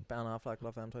Yeah, Damon. Ben Affleck,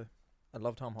 love them too. I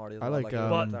love Tom Hardy as I well. like, he was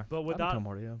but there. but with I'm that, Tom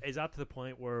Hardy, yeah. is that to the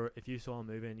point where if you saw a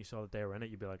movie and you saw that they were in it,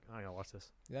 you'd be like, I gotta watch this.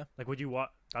 Yeah. Like, would you watch?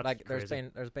 That's Like crazy.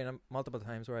 there's been multiple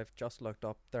times where I've just looked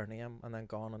up their name and then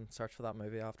gone and searched for that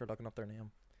movie after looking up their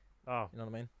name. Oh, You know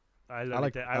what I mean? I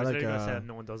like- I I was like, literally gonna say uh,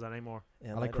 no one does that anymore. Yeah,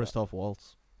 I like neither- Christoph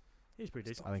Waltz. He's pretty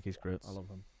decent. I think he's great. Waltz. I love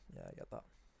him. Yeah, I get that.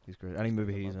 He's great. Any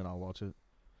movie good he's man. in, I'll watch it.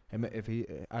 Him, if he,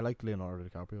 I like Leonardo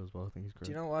DiCaprio as well. I think he's great.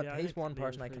 Do you know what? Yeah, I He's think one Liam's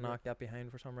person I pretty cannot get behind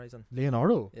for some reason.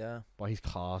 Leonardo? Yeah, But he's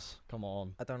class. Come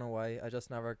on. I don't know why. I just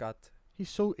never got. He's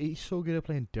so good at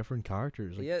playing different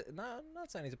characters. Like, Yeah, no, I'm not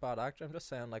saying he's a bad actor. I'm just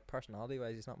saying like personality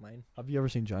wise, he's not mine. have you ever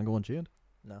seen Django Unchained?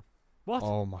 No. What?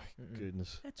 Oh my Mm-mm.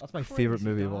 goodness. It's That's my favorite crazy,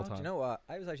 movie of all dog. time. Do you know what?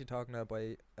 I was actually talking to a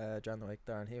boy during the week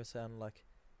there, and he was saying like,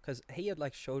 because he had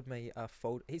like showed me a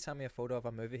photo. He sent me a photo of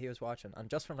a movie he was watching, and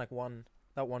just from like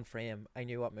that one frame, I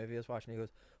knew what movie he was watching. He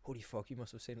goes, "Holy fuck, you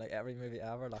must have seen like every movie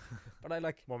ever." Like, but I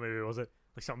like. What movie was it?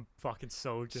 Like some fucking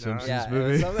so generic. Simpsons. Yeah,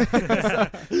 movie.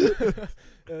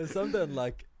 It was something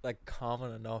like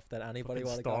common enough that anybody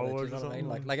Fucking would Star have got it. Wars You or know what I mean?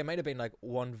 something. Like it might have been like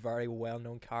one very well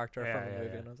known character Yeah, from a yeah, movie,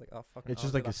 yeah. and I was like, "Oh fucking." It's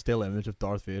just I'll like do a still image of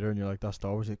Darth Vader, and you're like, that's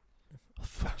Star Wars. Like, oh,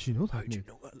 fuck, do you know that. that? How'd you mate?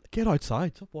 know that? Get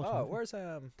outside. Stop Oh,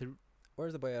 watching.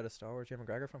 where's the boy out of Star Wars? Jim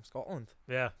McGregor from Scotland.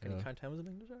 Yeah. Can Yeah. you count him as an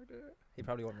English actor? He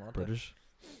probably wouldn't want to. British.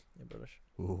 Yeah, British.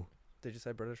 Ooh. Did you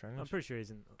say British or I'm English? pretty sure he's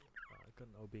in got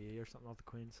an OBE or something off the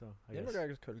Queen. So I Jim guess.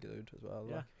 McGregor's cool dude as well.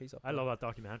 Yeah. Like, he's up I there. love that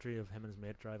documentary of him and his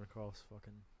mate driving across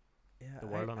fucking Yeah, the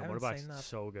world on I a haven't motorbike. seen that,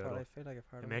 So good. but I like. feel like I've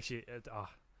heard It of makes you.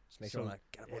 Just makes so- you want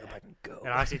to get a yeah. motorbike and go. It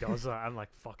actually does. I'm like,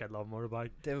 fuck, I love motorbike.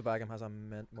 David Beckham has a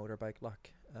mint motorbike.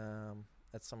 Like,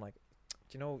 it's some like,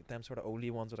 do you know them sort of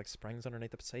oldie ones with like springs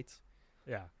underneath the seats?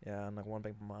 Yeah. Yeah, and like one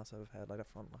big massive headlight up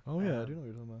front. Like, Oh yeah, I do know what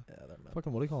you're talking about. yeah, they're mint.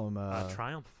 Fucking what do you call him?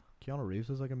 Triumph. Keanu Reeves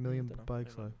has like a million dunno.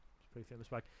 bikes. I don't know. Like. It's a pretty famous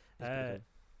bike. He's pretty Uh, good.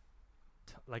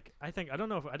 Like I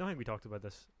don't think we talked about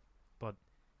this, but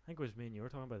I think it was me and you were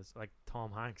talking about this. Like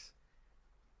Tom Hanks,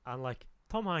 and like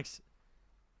Tom Hanks,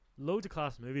 loads of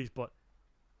class movies, but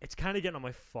it's kind of getting on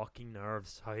my fucking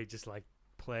nerves how he just like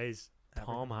plays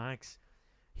Tom Everything. Hanks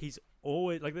he's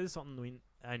always like, this is something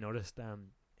I noticed.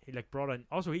 He like brought in.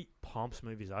 Also, he pumps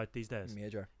movies out these days.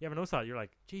 Major. You ever notice that? You're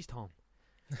like, geez, Tom,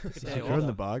 It's day secure off. in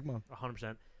the bag, man.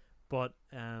 100%. But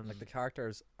Like the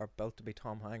characters are built to be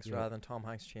Tom Hanks Yeah. rather than Tom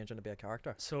Hanks changing to be a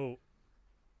character. so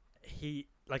he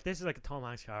like, this is like a Tom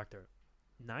Hanks character,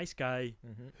 nice guy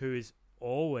Mm-hmm. who is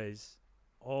always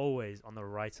on the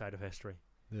right side of history,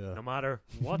 Yeah. no matter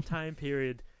what time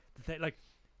period. Like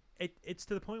it's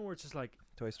to the point where it's just like,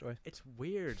 Toy Story. it's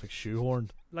weird. It's like shoehorned.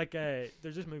 Like there's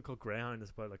this movie called Greyhound.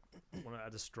 It's about like a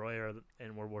destroyer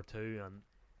in World War II, and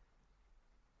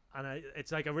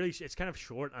it's like it's kind of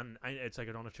short, and it's like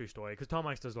on a true story, because Tom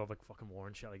Hanks does love like fucking war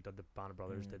and shit. Like he did the Band of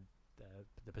Brothers, did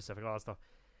the Pacific, all that stuff.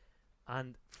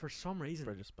 And for some reason,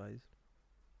 British Spies.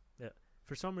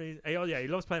 he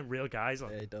loves playing real guys.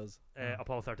 Like Yeah, he does.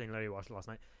 Apollo 13, literally watched it last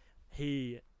night.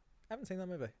 He I haven't seen that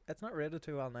movie. It's not rated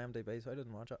too well on IMDb, so I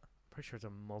didn't watch it. pretty sure it's a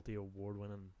multi-award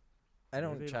winning. I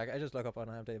don't Movie, check. I just look up on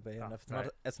IMDb, and Ah, if it's right.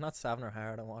 it's not 7 or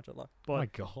higher, I don't watch it. Like, Oh my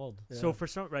But god. so Yeah.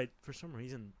 for some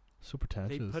reason So they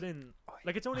pretentious. put in,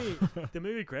 like, it's only the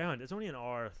movie Greyhound. It's only an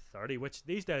hour 30, which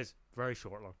these days very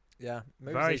short. Like. yeah,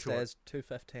 movies Very these short. days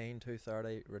 2:15,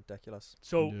 2:30, ridiculous.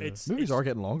 So Yeah. it's movies it's, are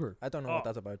getting longer. I don't know Oh, what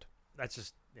that's about. That's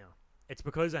just, it's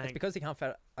because I It's think because he can't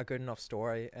fit a good enough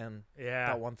story in yeah,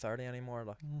 that 1:30 anymore.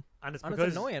 Like, and it's and because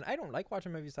it's annoying. I don't like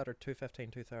watching movies that are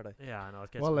 2:15, 2:30. yeah, I know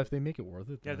it gets Well, if they make it worth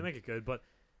it. yeah, they then. make it good, but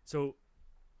so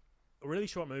a really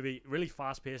short movie, really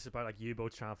fast paced, about like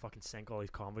U-boats trying to fucking sink all these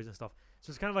convoys and stuff.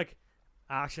 So it's kind of like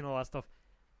action, all that stuff,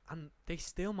 and they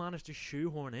still managed to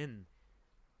shoehorn in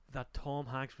that Tom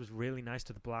Hanks was really nice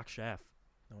to the black chef.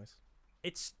 Nice.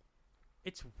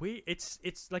 It's weird. It's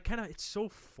like kind of, it's so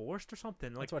forced or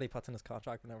something. Like That's what he puts in his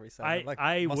contract whenever he says I it. Like,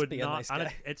 I must would be a not, nice and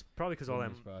guy. it's probably because all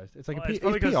Wouldn't them. be surprised. It's like Oh, a, it's P-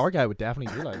 probably a 'cause- PR guy would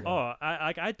definitely do like that. Oh,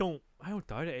 I don't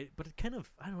doubt it, but it kind of,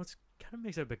 I don't know, it's kind of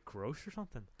makes it a bit gross or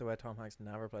something. The way Tom Hanks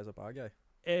never plays a bad guy.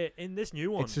 In this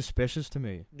new one, It's suspicious to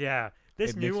me. yeah,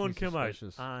 this it new makes me one came out,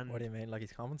 suspicious. and What do you mean? Like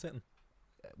he's compensating?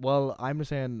 Well, I'm just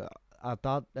saying at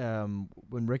that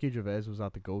when Ricky Gervais was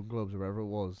at the Golden Globes or wherever it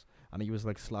was, and he was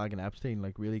like slagging Epstein,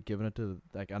 like really giving it to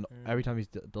like, and every time he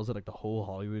does it, like the whole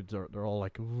Hollywoods are they're all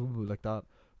like ooh, like that,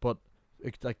 but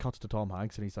it like cuts to Tom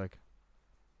Hanks and he's like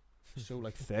so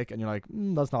like thick, and you're like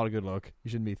that's not a good look.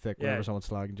 You shouldn't be thick Yeah. whenever someone's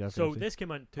slagging Jeffrey. so Epstein. this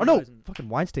came out in oh no, 2000. fucking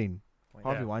Weinstein,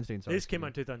 Harvey Yeah. Weinstein. Sorry, This came out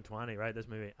in excuse 2020, right? This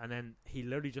movie, and then he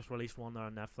literally just released one there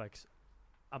on Netflix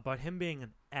about him being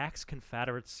an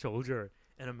ex-Confederate soldier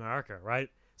in America, right?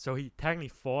 So he technically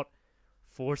fought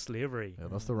for slavery, me. Yeah,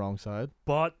 that's the wrong side.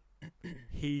 but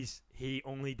he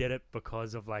only did it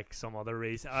because of like some other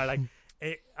reason. I like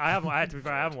it, I haven't. To be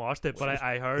fair, I haven't watched it, but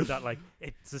I heard that like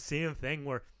it's the same thing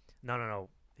where no.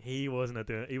 He wasn't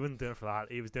doing it for that.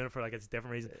 He was doing it for like it's a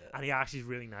different reason, and he actually is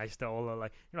really nice to all the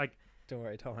like. You're like, Don't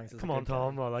worry, Tom Hanks is come a on, good guy.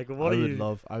 Tom. Or like, I what are would you?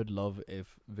 love if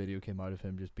video came out of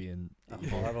him just being A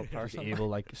evil, horrible just person. evil,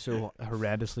 like so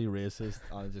horrendously racist,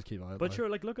 and just keep out. But like, sure,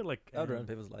 like look at like That would ruin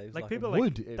people's lives. like Like, people it like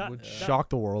would it that- would that- shock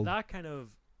the world. that kind of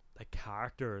like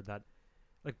character that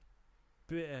like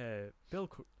Bill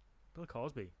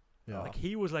Cosby. yeah, Like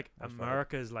he was like That's right.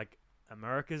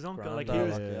 America's uncle. Like he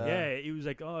Granddad, was, like, yeah. He was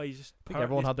like, oh, he's just. I think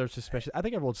everyone had their suspicion. I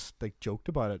think everyone's like joked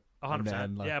about it. 100%.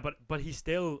 then, like- Yeah, but he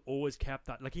still always kept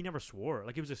that. Like he never swore.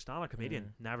 Like he was a stand-up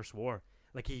comedian, never swore.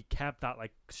 Like he kept that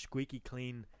like squeaky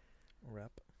clean.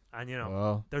 rep. And you know,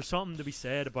 Well, there's something to be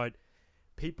said about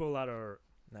people that are,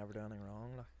 Never do anything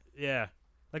wrong. Like, yeah,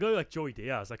 like look like Joey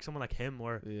Diaz, like someone like him,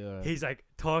 where yeah, he's like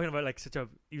talking about like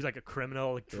he was like a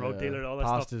criminal, like drug yeah. dealer, all that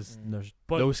Past stuff. his Mm. there's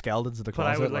But- no skeletons in the But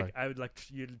I closet. would I would like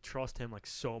you'd trust him like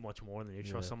so much more than you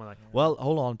trust Yeah. someone like. Well,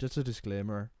 hold on, just a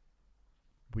disclaimer.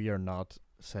 We are not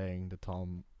saying that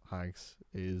Tom Hanks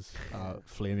is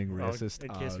flaming Oh, racist.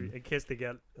 in case they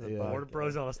get Yeah. Warner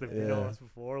Bros on us, they've been on Yeah. us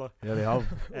before. Like. yeah, they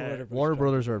have. Warner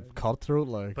Brothers are cutthroat.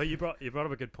 Like, But you brought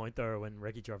up a good point there when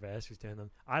Ricky Gervais was doing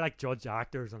them. I like judge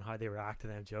actors on how they react to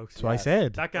them jokes. that's what I Yeah.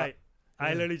 said. That guy, I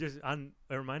Yeah. literally just, and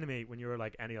it reminded me when you were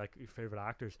like any like your favorite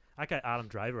actors. That guy Adam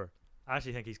Driver, I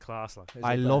actually think he's class. Like Who's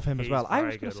I he love play? him as He's well. I very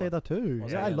was gonna good say one. that too.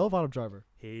 Was Yeah, he? I love Adam Driver.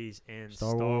 he's in Star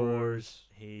Star Wars. Wars.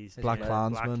 He's Is Black he in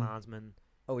Klansman. Black Klansman.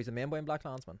 Oh, he's a main boy in Black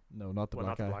Klansman. No, not the Well,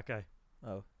 black not guy. the black guy.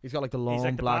 Oh, He's got like the long He's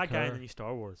like the black black guy in hair. the new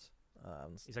Star Wars.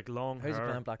 who's He's like long he hair.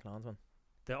 playing Black Klansman?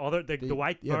 The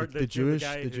white yeah, bird, the Jewish,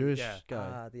 guy the who- Jewish yeah,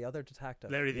 guy. The other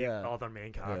detective. literally the Yeah. other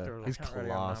main character. Yeah. Like, He's I can't really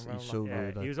class. remember He's him, so like- yeah,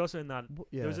 good. he Like, was also in that.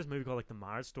 yeah. There was this movie called like The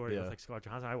Marriage Story with Yeah. like Scarlett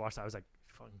Johansson. I watched that. I was like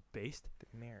fucking based.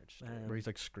 The marriage. where he's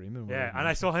like screaming. Yeah, and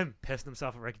I saw him pissing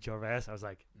himself at Ricky Gervais. I was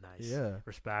like, nice, Yeah,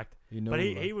 respect. you know. But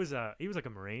like, he was like a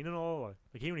Marine and all.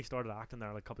 Like he only started acting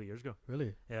there like a couple of years ago.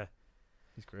 really. Yeah.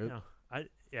 He's great. You know,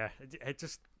 it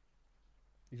just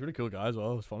He's a really cool guy as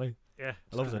well. It's funny. Yeah,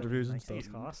 I love his so interviews and nice. stuff. He's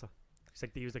class. It's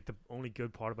like he was like the only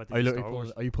good part about Are you, the looking Star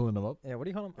Wars. are you pulling them up? Yeah, what do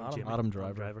you call him? Young Adam. Jimmy. Adam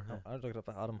Driver. Yeah. Oh, I looked up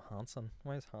the Adam Hansen.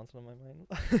 Why is Hansen on my mind?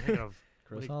 Thinking of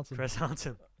Chris What Hansen. Chris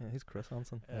Hansen. Yeah, he's Chris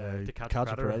Hansen. To catch, Catch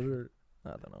a a predator. Predator. I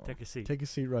don't know. Take a seat. Take a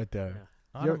seat right there.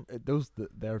 Yeah. You're- Adam,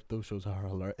 those shows are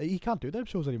hilarious. He can't do them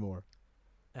shows anymore.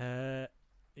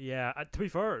 Yeah. To be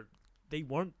fair, they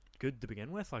weren't good to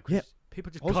begin with. Like, Yeah.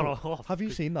 people just Also, got off. Have you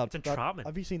seen that? It's entrapment.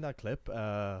 Have you seen that clip?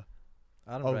 Adam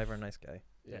of- Driver, nice guy.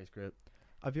 Yeah, he's great.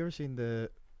 Have you ever seen the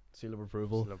Seal of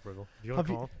Approval? Still approval. If you Have want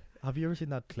to you- call. Have you ever seen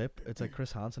that clip? It's like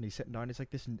Chris Hansen. He's sitting down. It's like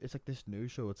this. It's like this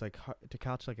news show. It's like to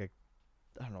catch like a,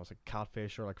 I don't know, it's like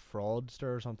catfish or like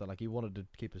fraudster or something. Like he wanted to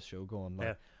keep his show going. Like,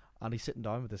 Yeah. And he's sitting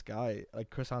down with this guy,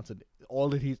 like Chris Hansen. All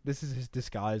that this is his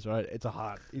disguise, right? It's a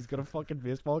hat. He's got a fucking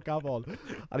baseball cap on,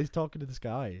 and he's talking to this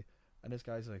guy, and this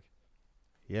guy's like,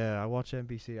 "Yeah, I watch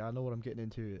NBC. I know what I'm getting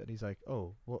into." And he's like,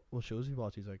 "Oh, what shows you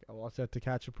watch?" He's like, "I watch that To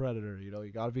Catch a Predator. You know,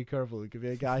 you gotta be careful. It could be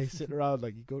a guy sitting around.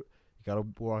 Like you gotta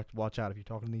watch out if you're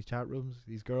talking in these chat rooms.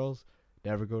 These girls,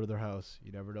 never go to their house.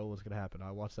 You never know what's gonna happen.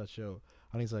 I watch that show."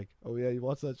 And he's like, "Oh yeah, you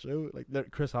watch that show?" Like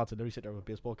Chris Hansen, there he's sitting there with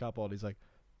a baseball cap on. He's like,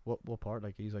 What part?"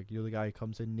 Like he's like, "You're the guy who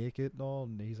comes in naked and all,"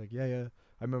 and he's like, yeah,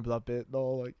 I remember that bit and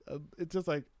all. Like it's just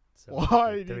like, So,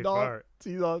 why to do you be not fair,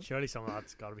 see that? surely some of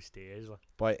that's got to be staged. Like.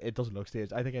 But it doesn't look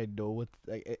staged. I think I know what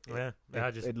like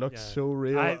it looks yeah. so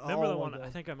real. I remember the Oh my one. God. I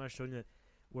think I might have shown you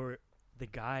where the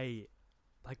guy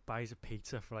like buys a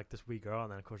pizza for like this wee girl,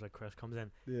 and then of course like Chris comes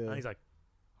in Yeah. and he's like,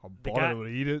 I'm the bored, guy- I would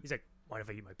eat it. he's like, "Mind if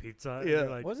I eat my pizza?" And Yeah. you're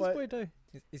like, What does What? this boy do?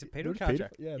 He's a pedo There's catcher.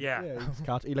 Yeah, Yeah. he's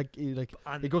catch. He like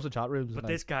and he goes to chat rooms. but and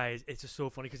this guy is, it's just so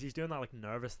funny because he's doing that like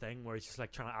nervous thing where he's just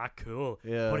like trying to act cool,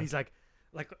 yeah, but he's like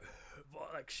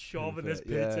shoving this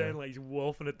Yeah. pizza in, like he's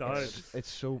wolfing it down. it's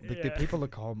so like the Yeah. people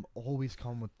that always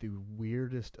come with the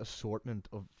weirdest assortment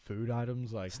of food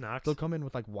items. Like Snacks. they'll come in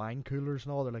with like wine coolers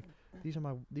and all. They're like, these are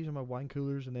my wine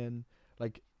coolers, and then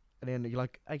you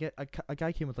like I get a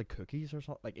guy came with like cookies or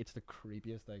something. Like it's the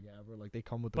creepiest thing ever. Like they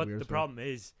come with the But weird the stuff. problem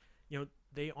is,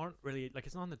 they aren't really like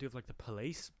it's nothing to do with like the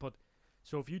police, but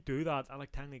so if you do that, I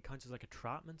like technically counts as like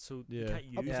entrapment, so you can't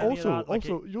use Yeah. any of that. Like,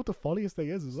 Also, you know what the funniest thing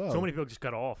is as well? so many people just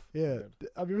got off. Yeah, Weird.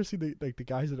 have you ever seen the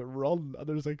guys that run and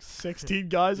there's like 16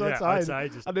 guys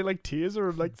outside, just and they like taser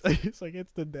him like it's like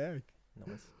it's the neck.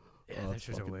 Nice. yeah, Oh, those it's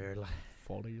shows are fucking weird. Like,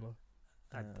 Funny, like.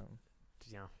 I-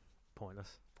 Um,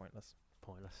 pointless. pointless.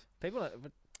 People,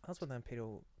 But that's what them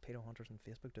pedo hunters on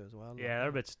Facebook do as well. yeah, they're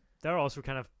a bit. They're also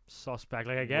kind of suspect.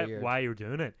 Like I get Weird. why you're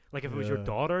doing it. Like if it was your Yeah.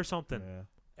 daughter or something,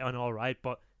 Yeah. and all right,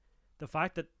 but the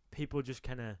fact that people just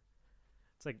kind of,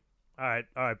 it's like, all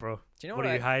right, bro. Do you know what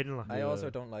what are you hiding? Like, I Yeah. also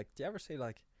don't like. Do you ever see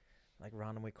like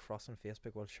randomly crossing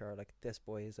Facebook will share like this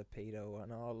boy is a pedo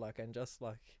and all like and just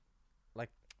like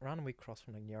randomly cross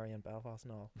from like Newry and Belfast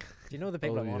and all. Do you know the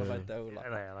people Oh, I'm on yeah. about though? Like,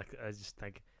 like I just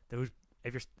think those.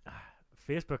 If you're,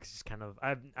 Facebook is just kind of.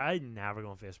 I never go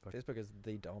on Facebook. Facebook is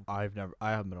the dump. I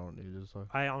haven't been on it either. So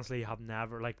I honestly have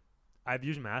never like. I've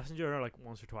used Messenger like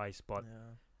once or twice, but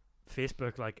Yeah.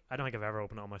 Facebook like I don't think I've ever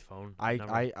opened it on my phone. I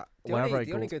Never. The whenever only, I the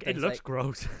go, only good It thing looks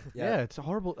gross. yeah, it's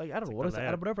horrible. Like I don't It's know like what the is it.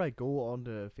 layout. Whenever I go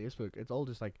onto Facebook, it's all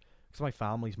just like because my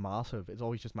family's massive. It's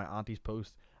always just my auntie's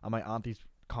post and my auntie's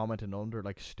commenting under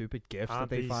like stupid gifs that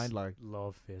they Aunties find like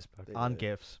love Facebook. They and do.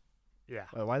 gifs. Yeah.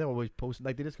 Why they always post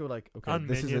like they just go like okay And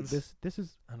this minions. is this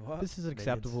is And what? this is an Minions.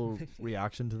 acceptable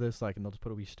reaction to this like and they'll just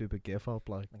put a wee stupid gif up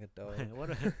like Like a dog. what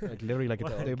a, like literally like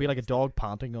What? it'll be like a dog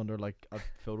panting under like a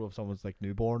photo of someone's like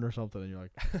newborn or something and you're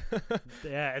like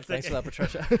yeah, it's Thanks like for that,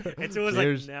 Patricia. it's always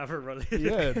Cheers. like never related.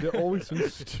 yeah they're always so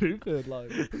stupid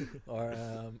like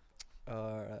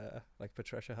or like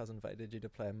Patricia has invited you to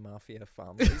play Mafia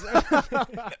Families.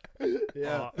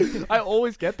 yeah Oh, I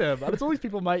always get them and it's always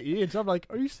people my age. I'm like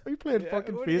are you playing Yeah,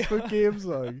 fucking what do you- Facebook games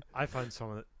like I found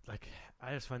some of it like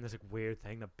I just find this like weird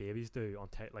thing that babies do on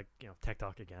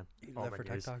TikTok again. You Oh live my for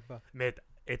news. TikTok, but Mate,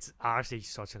 it's actually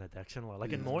such an addiction.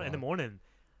 Like in Yeah. the morning,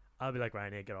 I'll be like, right, I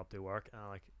need to get up to work, and I'm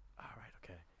like, all right,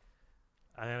 okay,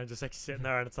 and then I'm just like sitting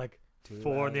there, and it's like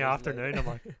 4 in the 2 hours afternoon. later. I'm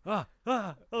like,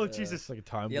 oh Yeah. Jesus. it's like a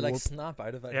time you like warp. snap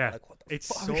out of it. Yeah. You're like, what the It's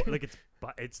fuck? so like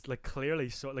it's like clearly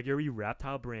so like your wee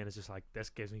reptile brain is just like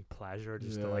this gives me pleasure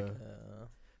just to like. Yeah.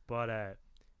 But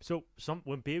so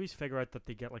when babies figure out that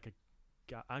they get like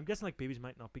I'm guessing like babies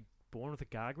might not be born with a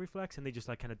gag reflex and they just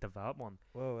like kind of develop one.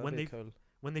 Whoa, that'd when be they- cool.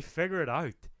 When they figure it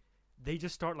out, they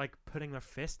just start like putting their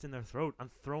fist in their throat and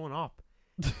throwing up.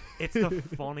 It's the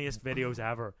funniest videos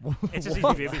ever. It's just these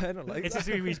What? wee babies. I don't like It's that.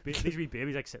 just these wee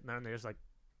babies like sitting there and they're just like,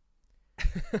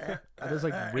 and there's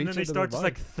like and reach then they into start their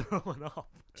just mouth. like throwing up.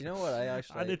 Do you know what I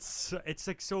actually? And it's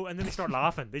like so, and then they start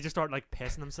laughing. They just start like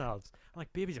pissing themselves. I'm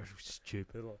like, babies are so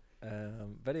stupid. Like,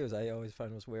 Videos I always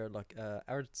found was weird. Like,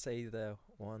 I would say the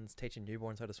ones teaching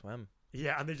newborns how to swim.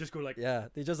 Yeah, and they just go like, Yeah,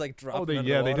 they just like drop. Oh, them they in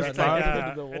the they water just and like, dive uh,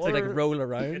 into the it's water. they like roll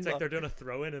around. it's like they're doing a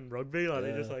throw in rugby, like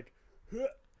they just Yeah. like,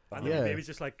 and then Yeah. the baby's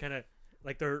just like kind of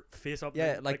like they're face up.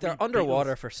 Yeah, like they're wee underwater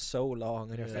beagles. for so long,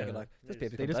 and you're Yeah. thinking like, They this just-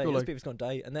 baby's they gonna just die. go This like- baby's gonna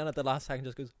die, and then at the last second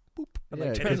just goes boop and Yeah,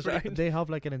 like it turns is around. they have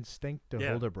like an instinct to Yeah.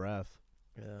 hold their breath.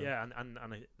 Yeah, and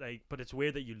like, but it's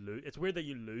weird that you lose. It's weird that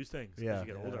you lose things Yeah. as you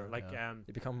get Yeah, older. Like yeah.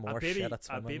 You become a more baby, shit at a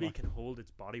swimming. baby like. can hold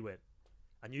its body weight.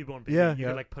 A newborn baby, Yeah, you yeah.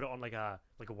 can like put it on like a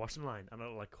washing line and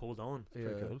it'll like hold on. Yeah.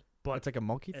 Pretty cool. But It's like a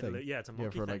monkey it'll- thing. yeah, it's a Yeah,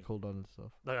 monkey for thing. like hold on and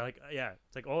stuff. Yeah,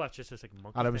 it's like all that's just like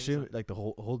monkey. And I'm things assuming like the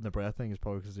holding the breath thing is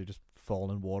probably because they just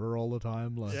fall in water all the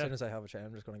time. Like, As Yeah. soon as I have a child,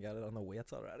 I'm just gonna get it on the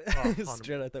weights already. Oh,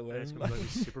 Straight out the Yeah, it's womb. gonna be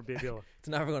super baby. It's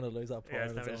never gonna lose that Yeah, part.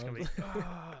 it's never just gonna be.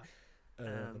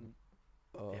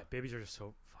 Oh. Yeah, babies are just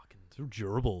so fucking. so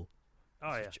durable.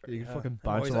 Oh yeah. You can fucking I'm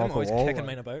bounce always, them I'm off a always wall, kicking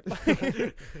like. mine about.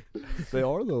 They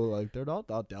are though. Like they're not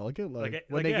that delicate. Like, Like,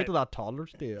 when like, they yeah. get to that toddler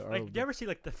state. Like, do you ever see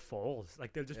like the falls?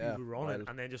 Like they'll just Yeah, be running wild.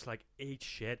 and then just like eat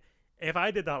shit. If I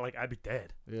did that, like I'd be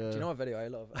dead. Yeah. Do you know what video I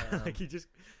love? Like you just.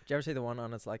 Did you ever see the one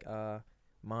on it's like a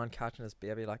man catching his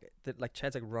baby, like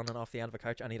Chad's like running off the end of a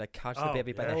couch and he like catches the Oh,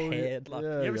 baby by yeah. the Oh, yeah. head. Like,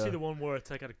 Yeah, You ever yeah. see the one where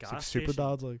it's like at a It's gas like super station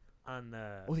dads like. and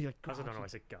Oh, he like. I don't know why I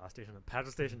said gas station, a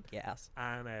petrol station, yes.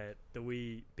 and the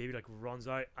wee baby like runs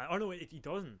out. I don't know if he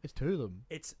doesn't. It's two of them.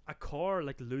 It's a car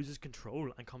like loses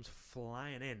control and comes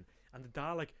flying in, and the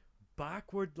dad like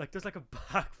backward like there's like a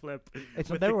backflip. It's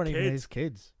with they the weren't even kids. his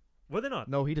kids. Were they not?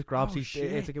 No, he just grabs. Oh, It's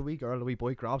shit. like a wee girl, a wee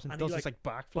boy grabs and And does he, this like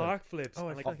backflip, Backflips Oh, I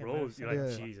and like fucking rolls. You're remember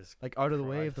like that. Jesus. like out of the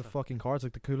way of the Christ. fucking car. It's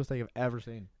like the coolest thing I've ever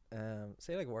seen.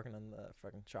 Say like working in the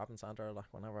fucking shopping centre, like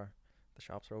whenever the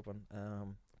shops are open,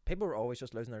 people were always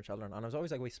just losing their children, and I was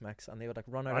always like wee smicks, and they would like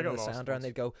run out I into got the lost centre and once.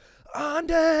 they'd go,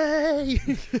 Andy!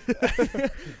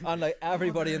 And like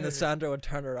everybody in the Andy. centre would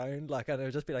turn around, like, and it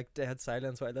would just be like dead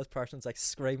silence while this person's like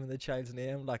screaming the child's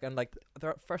name, like, and like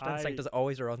their first instinct I- is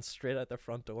always to run straight out the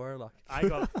front door, like.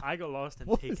 I got lost in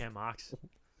What is TK Maxx,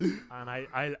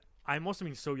 and I must have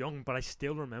been so young, but I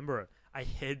still remember it. I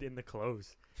hid in the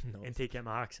clothes No. in TK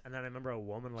Maxx, and then I remember a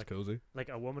woman It's cozy. like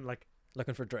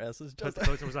Looking for dresses, took just the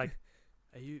clothes and was like,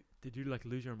 did you like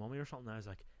lose your mummy or something?" And I was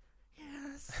like,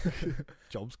 "Yes."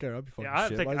 Jump scare. I'd be fucking Yeah, I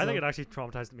shit think myself. it actually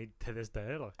traumatized me to this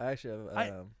day. Like, I actually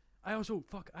have, I also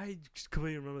I just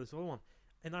completely remember this other one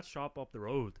in that shop up the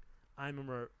road. I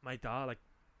remember my dad like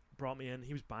brought me in.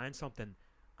 He was buying something,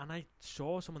 and I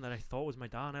saw someone that I thought was my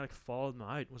dad, and I like followed him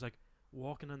out. Was like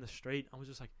walking on the street. I was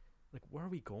just like, where are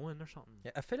we going or something?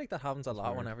 yeah, I feel like that happens a That's lot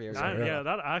weird. whenever you're I- younger. yeah,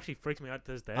 that actually freaks me out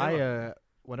to this day. I like.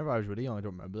 whenever I was really young, I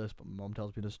don't remember this, but my mom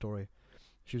tells me this story.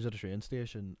 She was at a train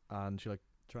station and she like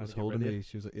Trying was to get holding rid of me.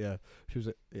 She was like,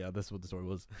 this is what the story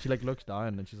was. She like looks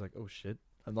down and she's like, oh shit,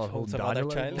 I'm not Hold holding some other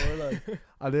Daniel child. anymore. Like.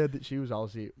 And then she was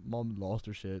obviously mom lost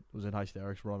her shit, was in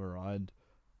hysterics, running around,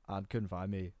 and couldn't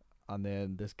find me. And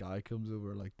then this guy comes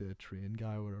over, like the train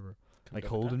guy or whatever, like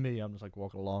holding me. I'm just like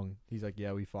walking along. He's like,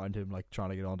 yeah, we found him like trying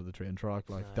to get onto the train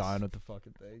track, like Nice. down at the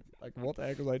fucking thing. Like what the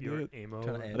heck was I You were doing? emo.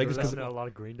 Trying to I end think it. listening to a lot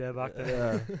of Green Day back then.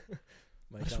 Yeah.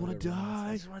 My I just family want to runs. die.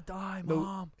 I just want to die, No.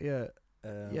 mom. Yeah,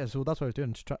 yeah. So that's what I was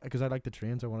doing, because I like the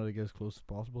trains. I wanted to get as close as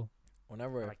possible.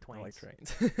 Whenever I like I like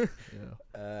twins. trains.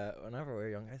 Yeah. Whenever we were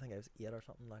young, I think I was 8 or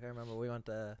something. Like I remember we went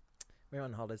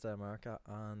on holidays to America,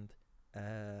 and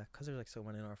because there's like so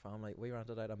many in our family, we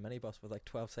rented out a minibus with like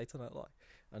 12 seats in it, like,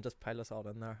 and just piled us all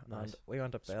in there. Nice. And we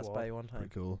went to Best Squad. Buy one time.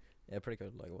 Pretty cool. Yeah, pretty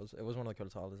good. Like it was one of the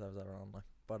coolest holidays I was ever on. Like,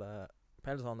 but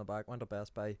piled us all in the back. Went to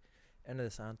Best Buy, into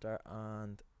the centre,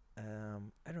 and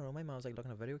I don't know. My mum was like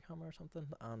looking at a video camera or something,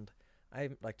 and I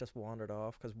like just wandered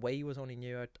off because Way was only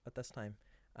new at this time.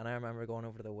 And I remember going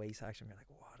over to the Way section and being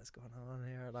like, what is going on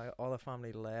here? Like, all the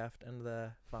family left into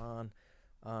the van,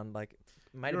 and like,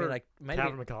 might have been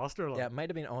Kevin McAllister. Like. yeah, might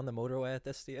have been on the motorway at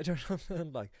this stage or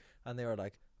something. Like, and they were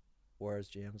like, where's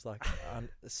James? Like, and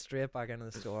straight back into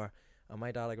the store. And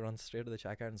my dad like runs straight to the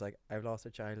checkout and is like, I've lost a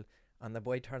child. And the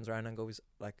boy turns around and goes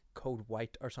like code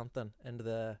white or something into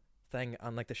the thing,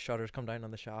 and like the shutters come down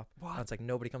on the shop. What? And it's like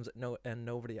nobody comes and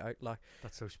nobody out. Like,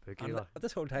 That's so spooky. and like.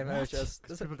 this whole time I was just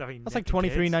Because people definitely That's neck like the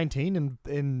kids. 2319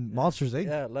 in Monsters Inc.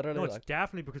 yeah, literally. No, it's like,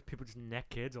 definitely because people just neck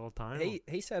kids all the time.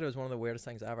 he said it was one of the weirdest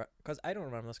things ever, because I don't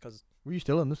remember this because Were you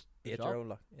still in this? 8-year-old,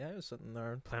 like, yeah, I was sitting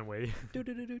there Playing way.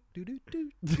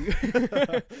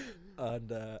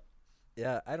 and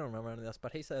yeah, I don't remember any of this,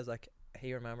 but he says like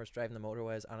he remembers driving the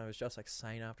motorways, and it was just like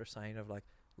sign after sign of like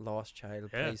lost child,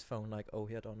 Yeah. please phone like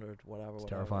 0800 whatever. It's whatever.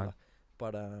 terrifying.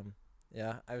 But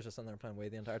yeah, I was just sitting there playing Way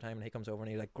the entire time, and he comes over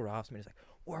and he like grabs me and he's like,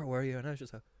 where were you? And I was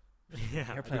just like, Yeah.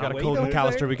 You're We playing got a Wait, code no,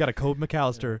 McAllister. wait. We got a code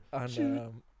McAllister.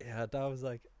 and yeah, that was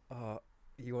like,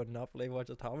 You would not believe what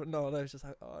just happened. No, and I was just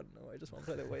like, oh no, I just want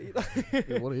to play the weed.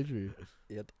 Yeah, what age were you?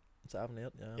 7, 8,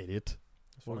 yeah. Idiot.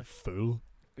 It's What funny. a fool.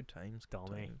 Good times. Good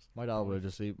Dummy. times. My dad would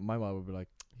just see. My mom would be like,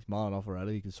 "He's man enough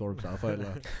already. He can sort himself out."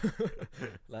 Like.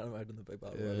 Let him out in the big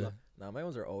bad Yeah. world. Like. Nah, my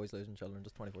ones are always losing children,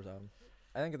 just 24/7.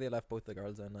 I think they left both the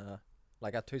girls in,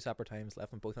 like at 2 separate times,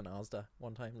 left them both in Asda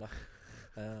one time. Like,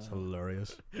 It's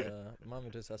hilarious. my mum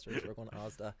and 2 sisters were going to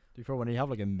Asda. To be fair, when you have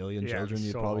like a million Yeah, children, it's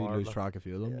you'd so probably hard, lose like. track of a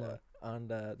few of them. Yeah. Like. And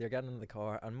they're getting into the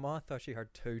car, and Ma thought she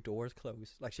heard 2 doors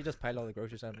close. Like, she just piled all the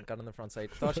groceries in and got in the front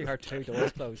seat. Thought she heard 2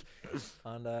 doors close.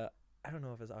 And I don't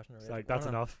know if it's Ashton or It's Rachel, like, one that's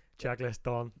of them- enough. Checklist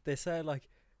done. They said, like,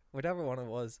 whatever one it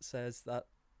was, says that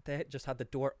they just had the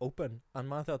door open, and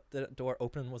Ma thought the door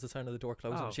opening was the sound of the door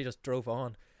closing. Oh. She just drove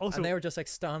on. Also, And they were just like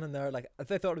standing there, like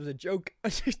they thought it was a joke,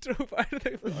 and she drove out of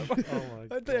the oh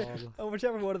my And they- god. and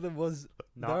whichever one of them was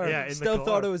No, there, yeah, in still the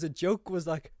thought car. it was a joke. Was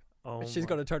like, Oh she's my-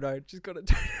 gonna turn around. She's gonna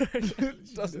turn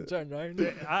around. Doesn't turn around.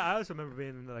 Yeah, I also remember being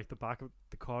in like the back of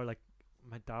the car, like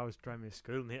my dad was driving me to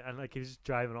school, and like he was just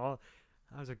driving on.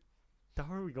 I was like, "Dad,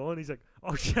 where are we going?" He's like,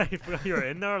 "Oh shit, I forgot you were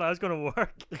in there. Like, I was gonna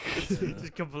work."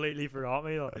 Just completely forgot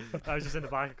me. Like, I was just in the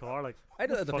back of the car, like, I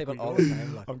do that to fuck people we all going? the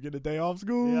time. Like, I'm getting a day off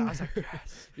school. yeah. I was like,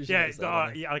 yes. you should Yeah, have said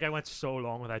anything. yeah. Like I went so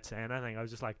long without saying anything. I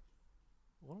was just like,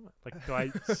 "What am I? Like, do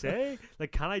I say?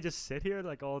 Like, can I just sit here?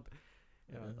 Like, all."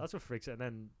 Yeah, Yeah. that's what freaks it. And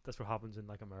then that's what happens in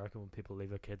like America when people leave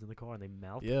their kids in the car and they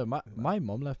melt. Yeah, my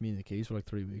mum left me in the keys for like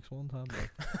 3 weeks one time.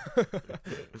 Like.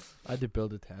 I had to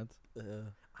build a tent.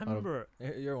 I remember.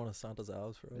 You're one of Santa's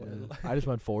elves for a Yeah. while. I just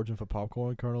went foraging for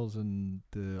popcorn kernels in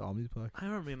the Omni pack. I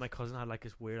remember me and my cousin had like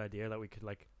this weird idea that we could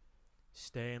like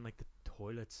stay in like the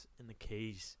toilets in the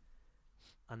keys,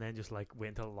 and then just like wait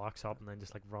until it locks up, and then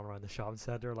just like run around the shopping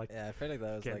centre like Yeah, I feel like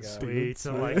that was getting like a sweets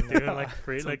and sweet like thing. doing like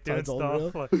free like doing Sounds unreal.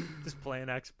 stuff, like just playing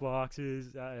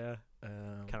Xboxes. Yeah,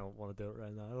 Um, kind of want to do it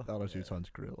right now. That actually Yeah. sounds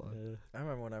great. Like. Yeah. I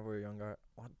remember whenever we were younger,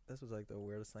 this was like the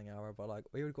weirdest thing ever, but like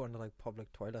we would go into like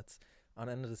public toilets, and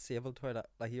in the disabled toilet,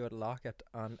 like you would lock it,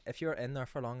 and if you were in there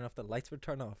for long enough, the lights would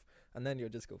turn off, and then you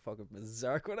would just go fucking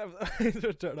berserk whenever the lights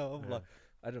would turn off. Yeah. Like,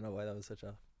 I don't know why that was such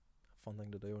a fun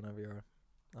thing to do whenever you're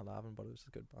 11, but it was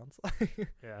just good pants.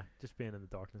 Yeah, just being in the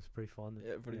darkness is pretty fun.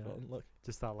 Yeah, pretty fun. Look,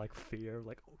 Just that like fear,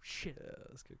 like oh shit. yeah,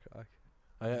 it's good crack.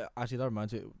 Actually, that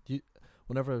reminds me.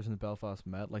 Whenever I was in the Belfast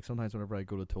Met, like sometimes whenever I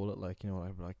go to the toilet, like I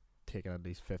would like taking at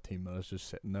least 15 minutes just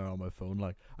sitting there on my phone.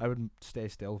 Like I would stay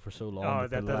still for so long Oh, that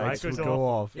that the the lights light would goes go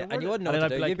off. Yeah, and you wouldn't know And what then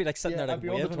to I'd do. be You'd be like sitting there like I'd be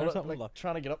on the waving or toilet, something. like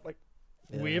trying to get up, like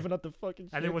Yeah. waving at the fucking.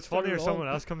 And then shit, what's funny turn is it someone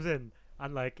on. else comes in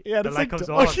and like Yeah, the it's light like comes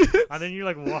oh, on, shit. and then you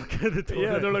like walk in the toilet.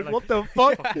 Yeah, they're like, and what the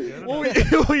fuck? fuck you doing What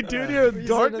there?" are we doing here in He's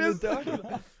darkness? in the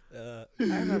dark. I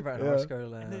remember in our Yeah.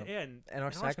 school, And then, yeah, and in our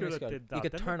in secondary it school, did you that,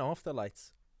 could didn't turn it? off the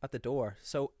lights at the door.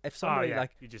 So if Oh, somebody yeah,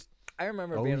 like, you just I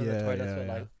remember Oh, being in the yeah, toilets yeah, with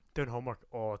yeah. like, doing homework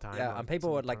all the time. yeah, like, and people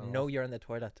someone would like turn it know off. you're in the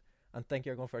toilet and think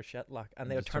you're going for a shit, like, and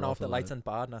And they would just turn off the lights light. in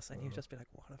badness, and you'd Oh. just be like,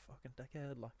 what a fucking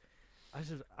dickhead, like.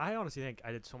 I honestly think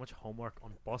I did so much homework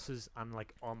on buses and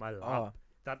like on my lap. Oh,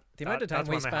 that the amount of time that's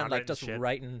we when my spent like handwritten just shit.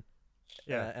 writing.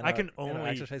 Yeah, in I our- can in our only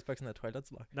exercise books in the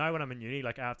toilets, like. now when I'm in uni,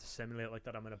 like I have to simulate like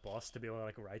that I'm in a bus to be able to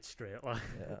like write straight, like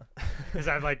Yeah. because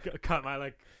I've like cut my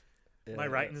like Yeah, my yeah.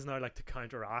 writing's now like to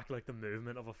counteract like the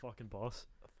movement of a fucking bus.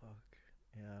 Fuck.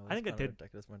 Yeah, I think I did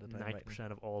ridiculous amount of time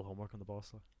 90% of all homework on the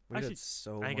bus. Like. We Actually, did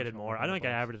so I think I much did more. homework I on don't the think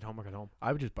I bus. ever did homework at home.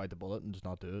 I would just bite the bullet and just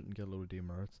not do it and get a load of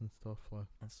demerits and stuff. Like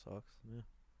That sucks. Yeah.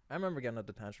 I remember getting a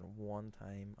detention one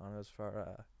time, and it was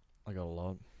for I got a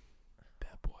lot.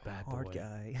 Bad boy. Bad hard boy.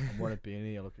 guy. I'm wearing a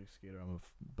beanie. I look like a skater. I'm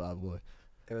a bad boy.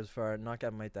 It was for not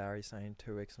getting my diary signed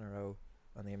 2 weeks in a row,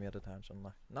 and they gave me a detention.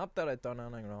 Like, not that I'd done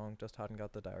anything wrong, just hadn't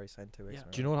got the diary signed 2 weeks Yeah. in a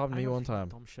row. Do you know what happened to I me know one a few time?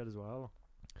 Dumb shit as well.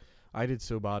 I did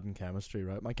so bad in chemistry,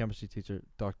 right? My chemistry teacher,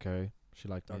 Dr. Carey, she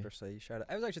liked me. Dr. C, shout out.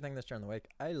 I was actually thinking this during the week.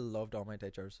 I loved all my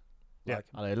teachers. Yeah. Like,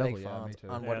 At A level, big yeah, me fans. too.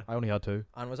 And, Yeah. what, I only had 2.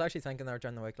 and was actually thinking there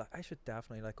during the week, like, I should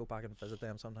definitely like go back and visit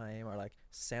them sometime, or like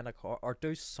send a card, or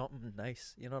do something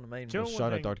nice. You know what I mean? Do you know Well, one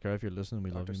shout out thing Dr. Carey if you're listening.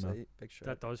 We love Dr. you, C, man. big shout.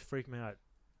 That does freak me out.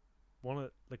 One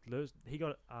of like Lewis, he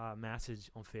got a message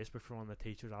on Facebook from one of the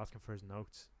teachers asking for his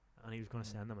notes, and he was going to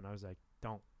Mm. send them, and I was like,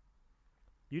 "Don't."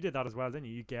 You did that as well, didn't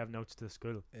you? You gave notes to the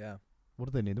school. Yeah. What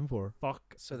do they need them for? Fuck.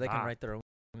 So they can that. write their own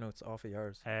notes off of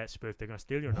yours. Spoof. They're going to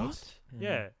steal your notes. Mhm.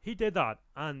 Yeah, he did that,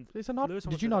 and Is it not? Lewis Did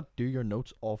almost you did it. not do your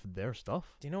notes off their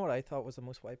stuff? Do you know what I thought was the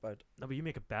most wipeout? no, but you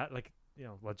make a bet, like you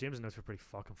know. Well, James' notes were pretty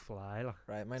fucking fly. Like.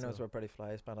 Right, my notes So- were pretty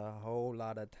fly. I spent a whole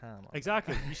lot of time on them.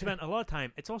 Exactly. You spent a lot of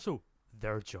time. It's also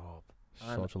their job.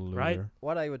 And- Such a loser. right?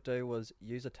 What I would do was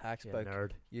use a Yeah, textbook,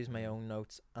 nerd. use my own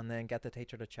notes, and then get the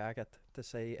teacher to check it to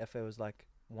see if it was like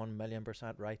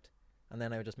 1,000,000% right. And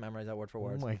then I would just memorize that word for Oh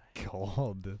word. my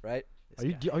god. Right?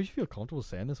 Are you feel comfortable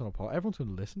saying this on a pod? Everyone's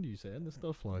gonna listen to you saying this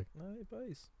stuff. Like, No,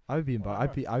 boys. I'd be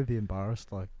Whatever. I'd be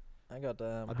embarrassed. Like, I got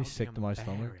I'd be sick to my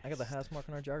stomach. I got the house mark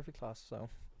in our geography class. So.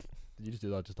 Did you just do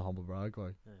that just to humble brag?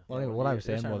 Like, Yeah. well, anyway, what I was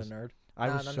You're saying sounding was, a nerd. I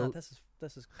was no, so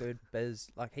this is good biz.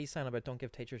 Like he's saying about don't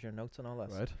give teachers your notes and all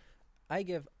this. right. I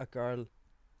give a girl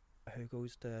who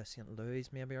goes to St. Louis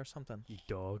maybe or something You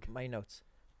dog. my notes,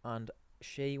 and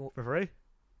she For free?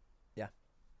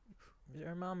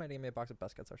 her mom might give me a box of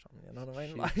biscuits or something. You know what I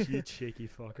mean? You cheeky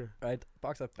fucker. Right,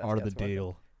 box of biscuits. Or the whatever.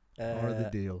 deal. Or the Uh,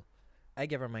 deal. I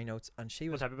give her my notes, and she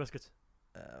What was type of biscuits?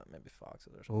 maybe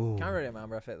foxes or something. Oh. Can't really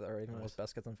remember if there even was Nice.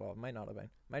 biscuits involved. Might not have been.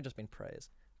 Might just been praise.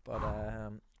 But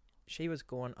she was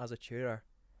going as a tutor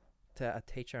to a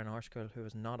teacher in our school who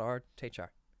was not our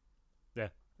teacher. Yeah.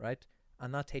 Right?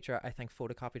 And that teacher, I think,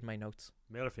 photocopied my notes.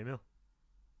 Male or female?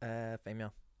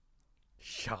 Female.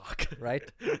 Shock. Right?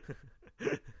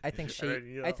 I think she Alright,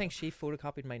 yeah. I think she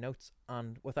photocopied my notes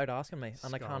and without asking me,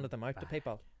 and like handed them out to Scumbag.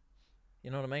 people. You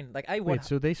know what I mean? Like I would Wait,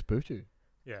 so they spoofed you?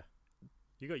 Yeah.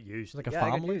 You got used. It's like a Yeah, I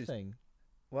got family used. thing.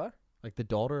 what? Like the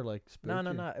daughter like spoofed No,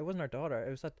 you? it wasn't her daughter. It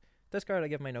was that this girl I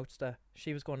give my notes to.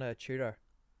 She was going to a tutor,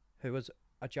 who was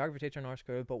a geography teacher in our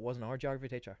school, but wasn't our geography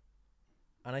teacher.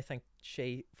 And I think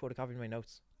she photocopied my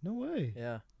notes. No way.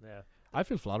 Yeah. Yeah. I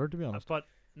feel flattered to be honest. But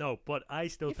no, but I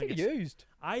still You think feel it's, used.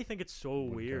 I think it's so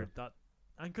Wouldn't weird that,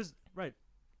 and because right,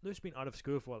 Lou's been out of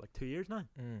school for what, like 2 years now,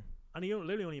 Mm. and he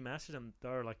literally only messaged him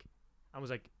there like, I was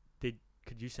like,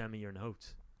 could you send me your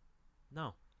notes?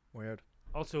 No. Weird.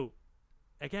 Also,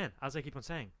 again, as I keep on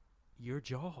saying, your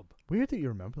job. Weird that you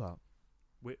remember that.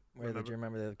 Where did you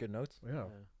remember the good notes? Yeah.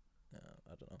 Yeah,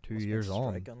 I don't know. 2 Must've been years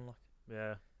on. striking, like.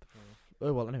 Yeah.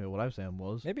 Oh, well, anyway, what I was saying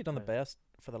was. Maybe done the Yeah. best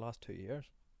for the last 2 years.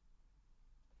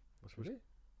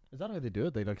 Is that how they do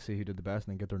it? They like see who did the best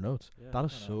and then get their notes. Yeah. That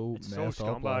is I know. so It's so messed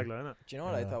up. scumbag, Like. like, isn't it? Do you know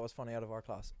what I Yeah. thought was funny out of our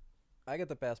class? I get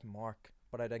the best mark,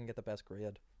 but I didn't get the best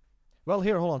grade. Well,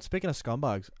 here, hold on. Speaking of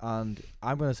scumbags, and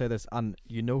I'm going to say this, and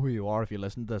you know who you are if you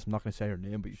listen to this. I'm not going to say your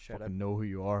name, but you Shut fucking up. know who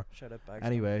you are. Shout out back.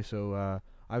 Anyway, so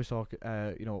I was talking,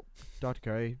 Dr.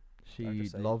 Carey, she Dr.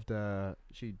 Say. loved,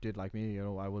 she did like me,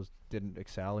 didn't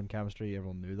excel in chemistry,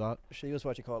 everyone knew that. She was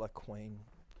what you call a queen.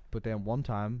 But then one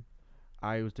time,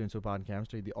 I was doing so bad in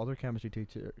chemistry, the other chemistry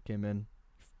teacher came in,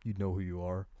 you'd know who you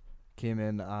are, came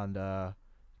in and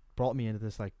brought me into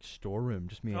this like storeroom,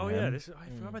 just me and Oh him. yeah, I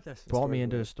Mm. forgot about this. Brought story me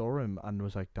into weird. a storeroom and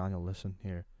was like, Daniel, listen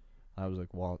here. I was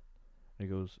like, what? And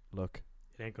he goes, look,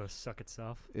 It ain't gonna suck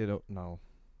itself. no.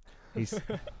 He's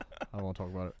I won't talk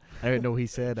about it. Anyway, no, he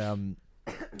said,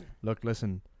 look,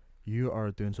 listen, you are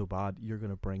doing so bad, you're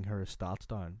gonna bring her stats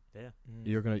down. Yeah. Mm.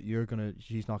 You're gonna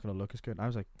she's not gonna look as good. And I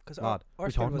was like, Because God, our what are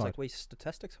you school talking was about? like we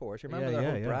statistics whores. You remember Yeah, the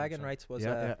yeah, whole yeah. bragging So- rights was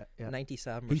yeah, yeah.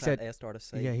 97% He said- A star to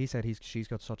C. Yeah, he said she's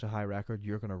got such a high record,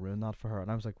 you're gonna ruin that for her. And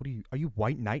I was like, what are you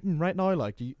white knighting right now?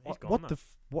 Like, do you He's gone what now. the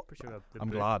what? Pretty sure the I'm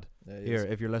boot- glad. Yeah, he Here,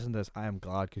 is. if you're listening to this, I am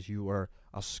glad because you were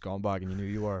a scumbag and you knew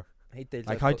you were. He did.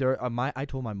 Like, how dare I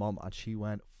told my mum and she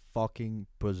went fucking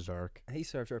berserk. He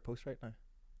serves your post right now.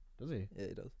 Does he? Yeah,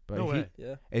 he does. But No if he, way.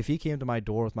 Yeah. if he came to my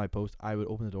door with my post, I would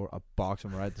open the door, I'd box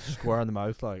him right square in the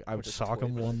mouth, like I would With his sock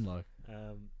him toy one, like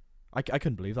Um, I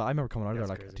couldn't believe that. I remember coming out of there That's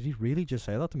like, crazy. did he really just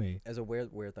say that to me? It's a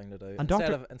weird thing to do. And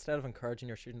Instead of encouraging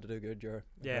your student to do good, you're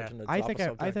Yeah. encouraging to I drop think a I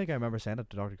subject. think I remember saying it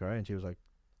to Dr. Curry and she was like,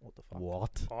 What the fuck?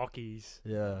 what? Hawkeys.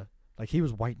 Yeah, like he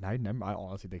was white knighting him. I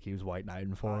honestly think he was white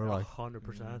knighting for her. Like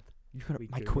 100%. you're gonna we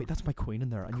my do. queen. That's my queen in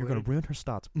there, and you're gonna Queen. ruin her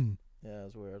stats. Mm. Yeah,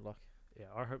 it's weird. Like, Yeah,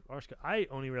 our school. I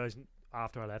only realized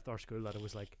after I left our school that it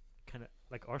was like kind of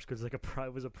like our school's like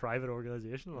was a private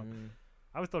organization. Like.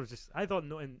 I thought it was just. I thought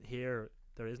no in here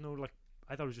there is no like.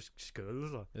 I thought it was just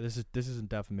schools. Like. This isn't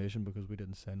defamation because we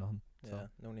didn't say nothing. yeah, So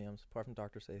no names apart from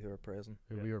Dr. Say who are praising.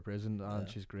 Yeah. we were prison and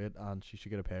Yeah. she's great and she should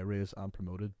get a pay raise and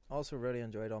promoted. Also, really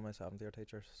enjoyed all my 7th year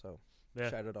teachers. So Yeah,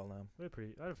 shout out all them. we had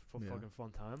I had a Yeah. fucking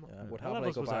fun time. Yeah, Yeah. would L happily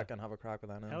levels go was back and have a crack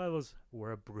with any. L levels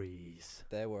were a breeze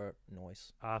They were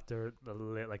nice. after the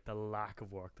the lack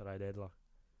of work that I did. Like.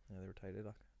 Yeah, they were tidy.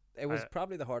 Like, it was I-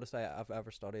 probably the hardest I've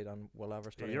ever studied and will ever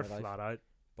Yeah, study you're in my life. flat out.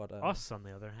 But Us, on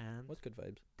the other hand, what's good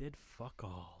vibes? did fuck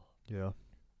all. Yeah.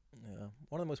 Yeah,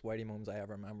 one of the most whitey moments I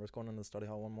ever remember was going in the study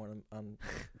hall one morning and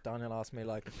Daniel asked me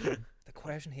like, the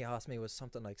question he asked me was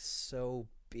something like so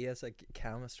basic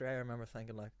chemistry. I remember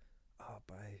thinking like, oh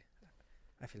boy,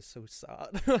 I feel so sad.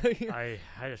 I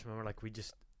just remember like we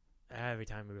just every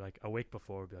time we were like a week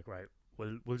before we'd be like right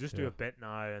we'll just do Yeah. a bit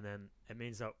now and then it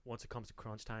means that once it comes to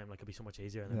crunch time like it'll be so much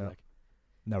easier and then Yeah. be like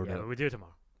Never yeah did but it. we'll do it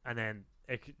tomorrow and then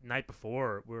night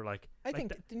before we were like I like think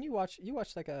the- didn't you watch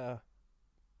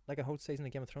like a whole season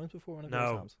of Game of Thrones before one of your no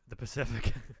exams? the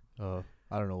Pacific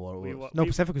I don't know what it We was. wa- No, we-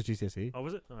 Pacific was GCSE. Oh,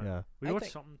 was it? Alright. Yeah. We I watched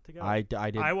think- something together. I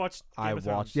did. I watched. I Game of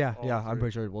watched. Thrones Yeah, all yeah. I'm through.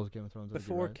 pretty sure it was Game of Thrones. I think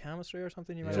you're Before right. chemistry or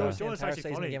something, you Yeah. might So- watch so the it's entire actually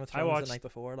season funny. of Game of I Thrones watched- the night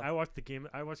before. Like. I watched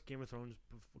Game of Thrones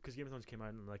because Game of Thrones came out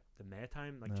in like the May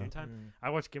time, like Yeah. June time. I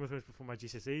watched Game of Thrones before my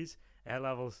GCSEs, A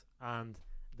levels, and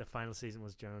the final season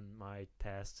was during my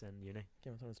tests in uni.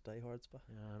 Game of Thrones diehards, but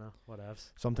Yeah, I know.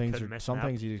 Whatevs. Some things. Couldn't miss Some that.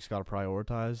 things you just gotta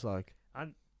prioritize. Like.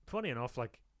 And funny enough,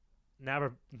 like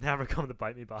never come to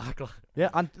bite me back. Like,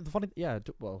 Yeah, and the funny. Yeah.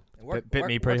 Well, it bit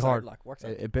me pretty works out, hard. like, works out.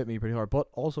 it bit me pretty hard. But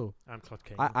also, I'm Clutch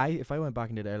King. I if I went back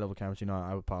and did A level chemistry now,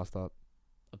 I would pass that.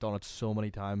 I've done it so many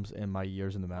times in my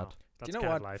years in the med. Oh, Do that's you know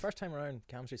kind of what? life. First time around,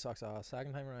 chemistry sucks ass.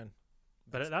 Second time around,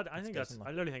 But it's- I it's think that's. decent, I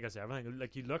like. literally think that's everything.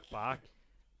 Like you look back,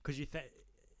 because you think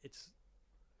it's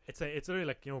literally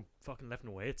like, you know, fucking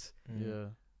lifting weights. Yeah.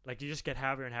 Like you just get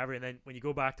heavier and heavier, and then when you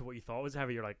go back to what you thought was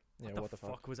heavy, you're like, Yeah, what the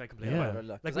fuck was I Yeah. complaining about?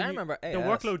 Like, Like 'cause when I you- remember The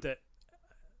AS, workload that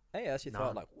AS, you Nah.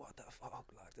 thought like, what the fuck,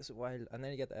 like this is wild, and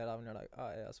then you get the A-level and you're like, oh,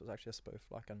 AS was actually a spoof,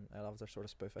 like, and A-levels are sort of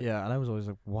spoofing. Yeah, and I was always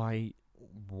like, why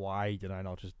did I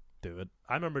not just do it?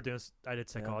 I remember doing. I did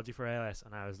psychology for ALS,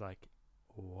 and I was like,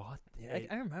 what? Yeah,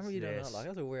 I remember you doing that. this Like,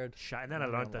 that's a weird. shit. And then I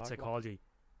Yeah, learned that like, psychology,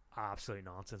 absolutely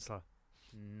nonsense. Like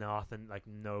nothing, like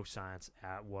no science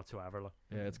whatsoever. Like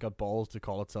Yeah, it's got balls to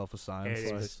call itself a science.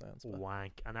 It like, is Sense, but-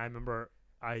 wank. And I remember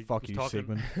I fuck was you, talking.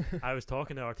 Sigmund. I was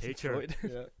talking to our teacher. Freud.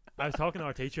 Yeah. I was talking to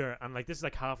our teacher, and like this is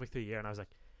like halfway through the year, and I was like,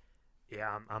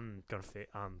 "Yeah, I'm gonna fail.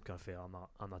 I'm gonna fail.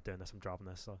 I'm not doing this. I'm dropping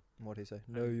this." So, What do you say?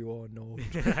 No, you are no.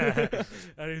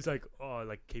 and he was like, "Oh,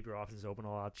 like keep your options open,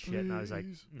 all that shit." And I was like,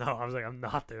 "No, I'm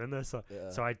not doing this." So, Yeah.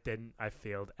 so I didn't. I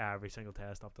failed every single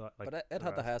test up to that. Like, but it for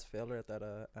had the rest. highest failure at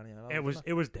that any level.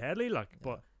 It was deadly, like,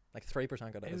 but like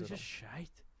 3% got it it. was as just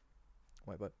shite.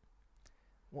 well. Wait, but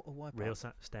what? Real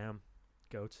STEM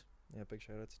goats. Yeah, big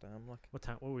shout out to Stam. Like, What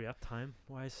time? What were we at time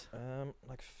wise?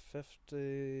 like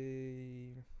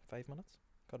 55 minutes.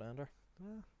 Got under.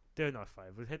 Dude, not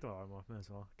 5. We hit the hour mark as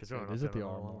well. Because Yeah, it is at the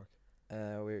hour mark.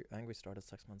 I think we started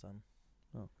 6 months in.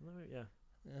 Yeah.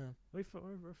 Yeah, I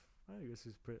think this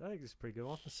is pretty. I think this is a pretty good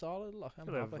one. solid. Look, I'm I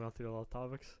feel like happy. we've gone through a lot of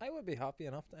topics. I would be happy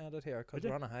enough to end it here because Would you?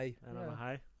 we're on a high. And on Yeah. a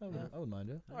high. I wouldn't mind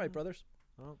it. All right, brothers.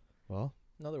 Well,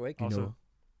 Another week. you Also, know.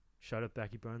 shout out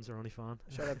Becky Burns, our only fan.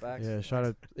 Shout out back. Yeah, shout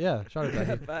out. Yeah, shout out. Shout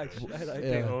Becky. out back. Shout out.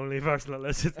 Yeah. The only person that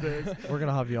listens to this. We're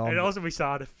gonna have you on. It'd also be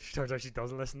sad if she turns out she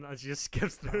doesn't listen and she just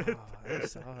skips through it. Oh,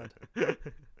 that's sad.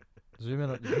 Zoom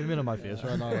in on my face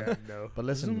right now. like. Yeah, no. But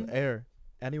listen,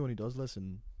 anyone who does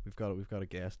listen, we've got a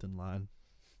guest in line.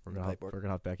 We're gonna Pipework.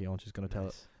 have Becky on. She's gonna tell.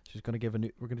 Nice. She's gonna give a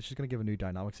new. She's gonna give a new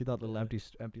dynamic. See that little empty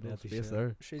little Empty space shell.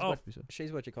 there. Oh.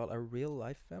 She's what you call a real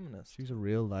life feminist. She's a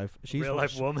real life. She's Real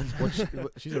life woman.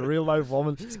 She's a real life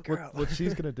woman. She's a girl. What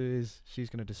she's gonna do is she's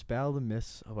gonna dispel the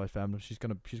myths about feminism.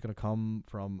 She's gonna come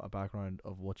from a background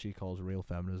of what she calls real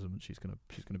feminism, and she's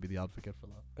gonna be the advocate for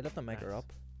that. We'll have to make her Nice.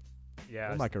 up. Yeah.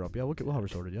 We'll mic her up. Yeah, we'll have her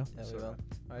sorted. Yeah. Yeah, we Sort will. of.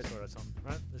 Alright, Sort of something.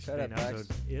 Right. This Shout has been out Bags.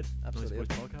 episode 8. Episode Noise 8. Boys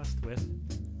podcast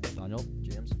with Daniel.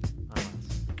 James.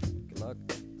 Myles. Good luck.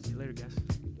 See you later, guys.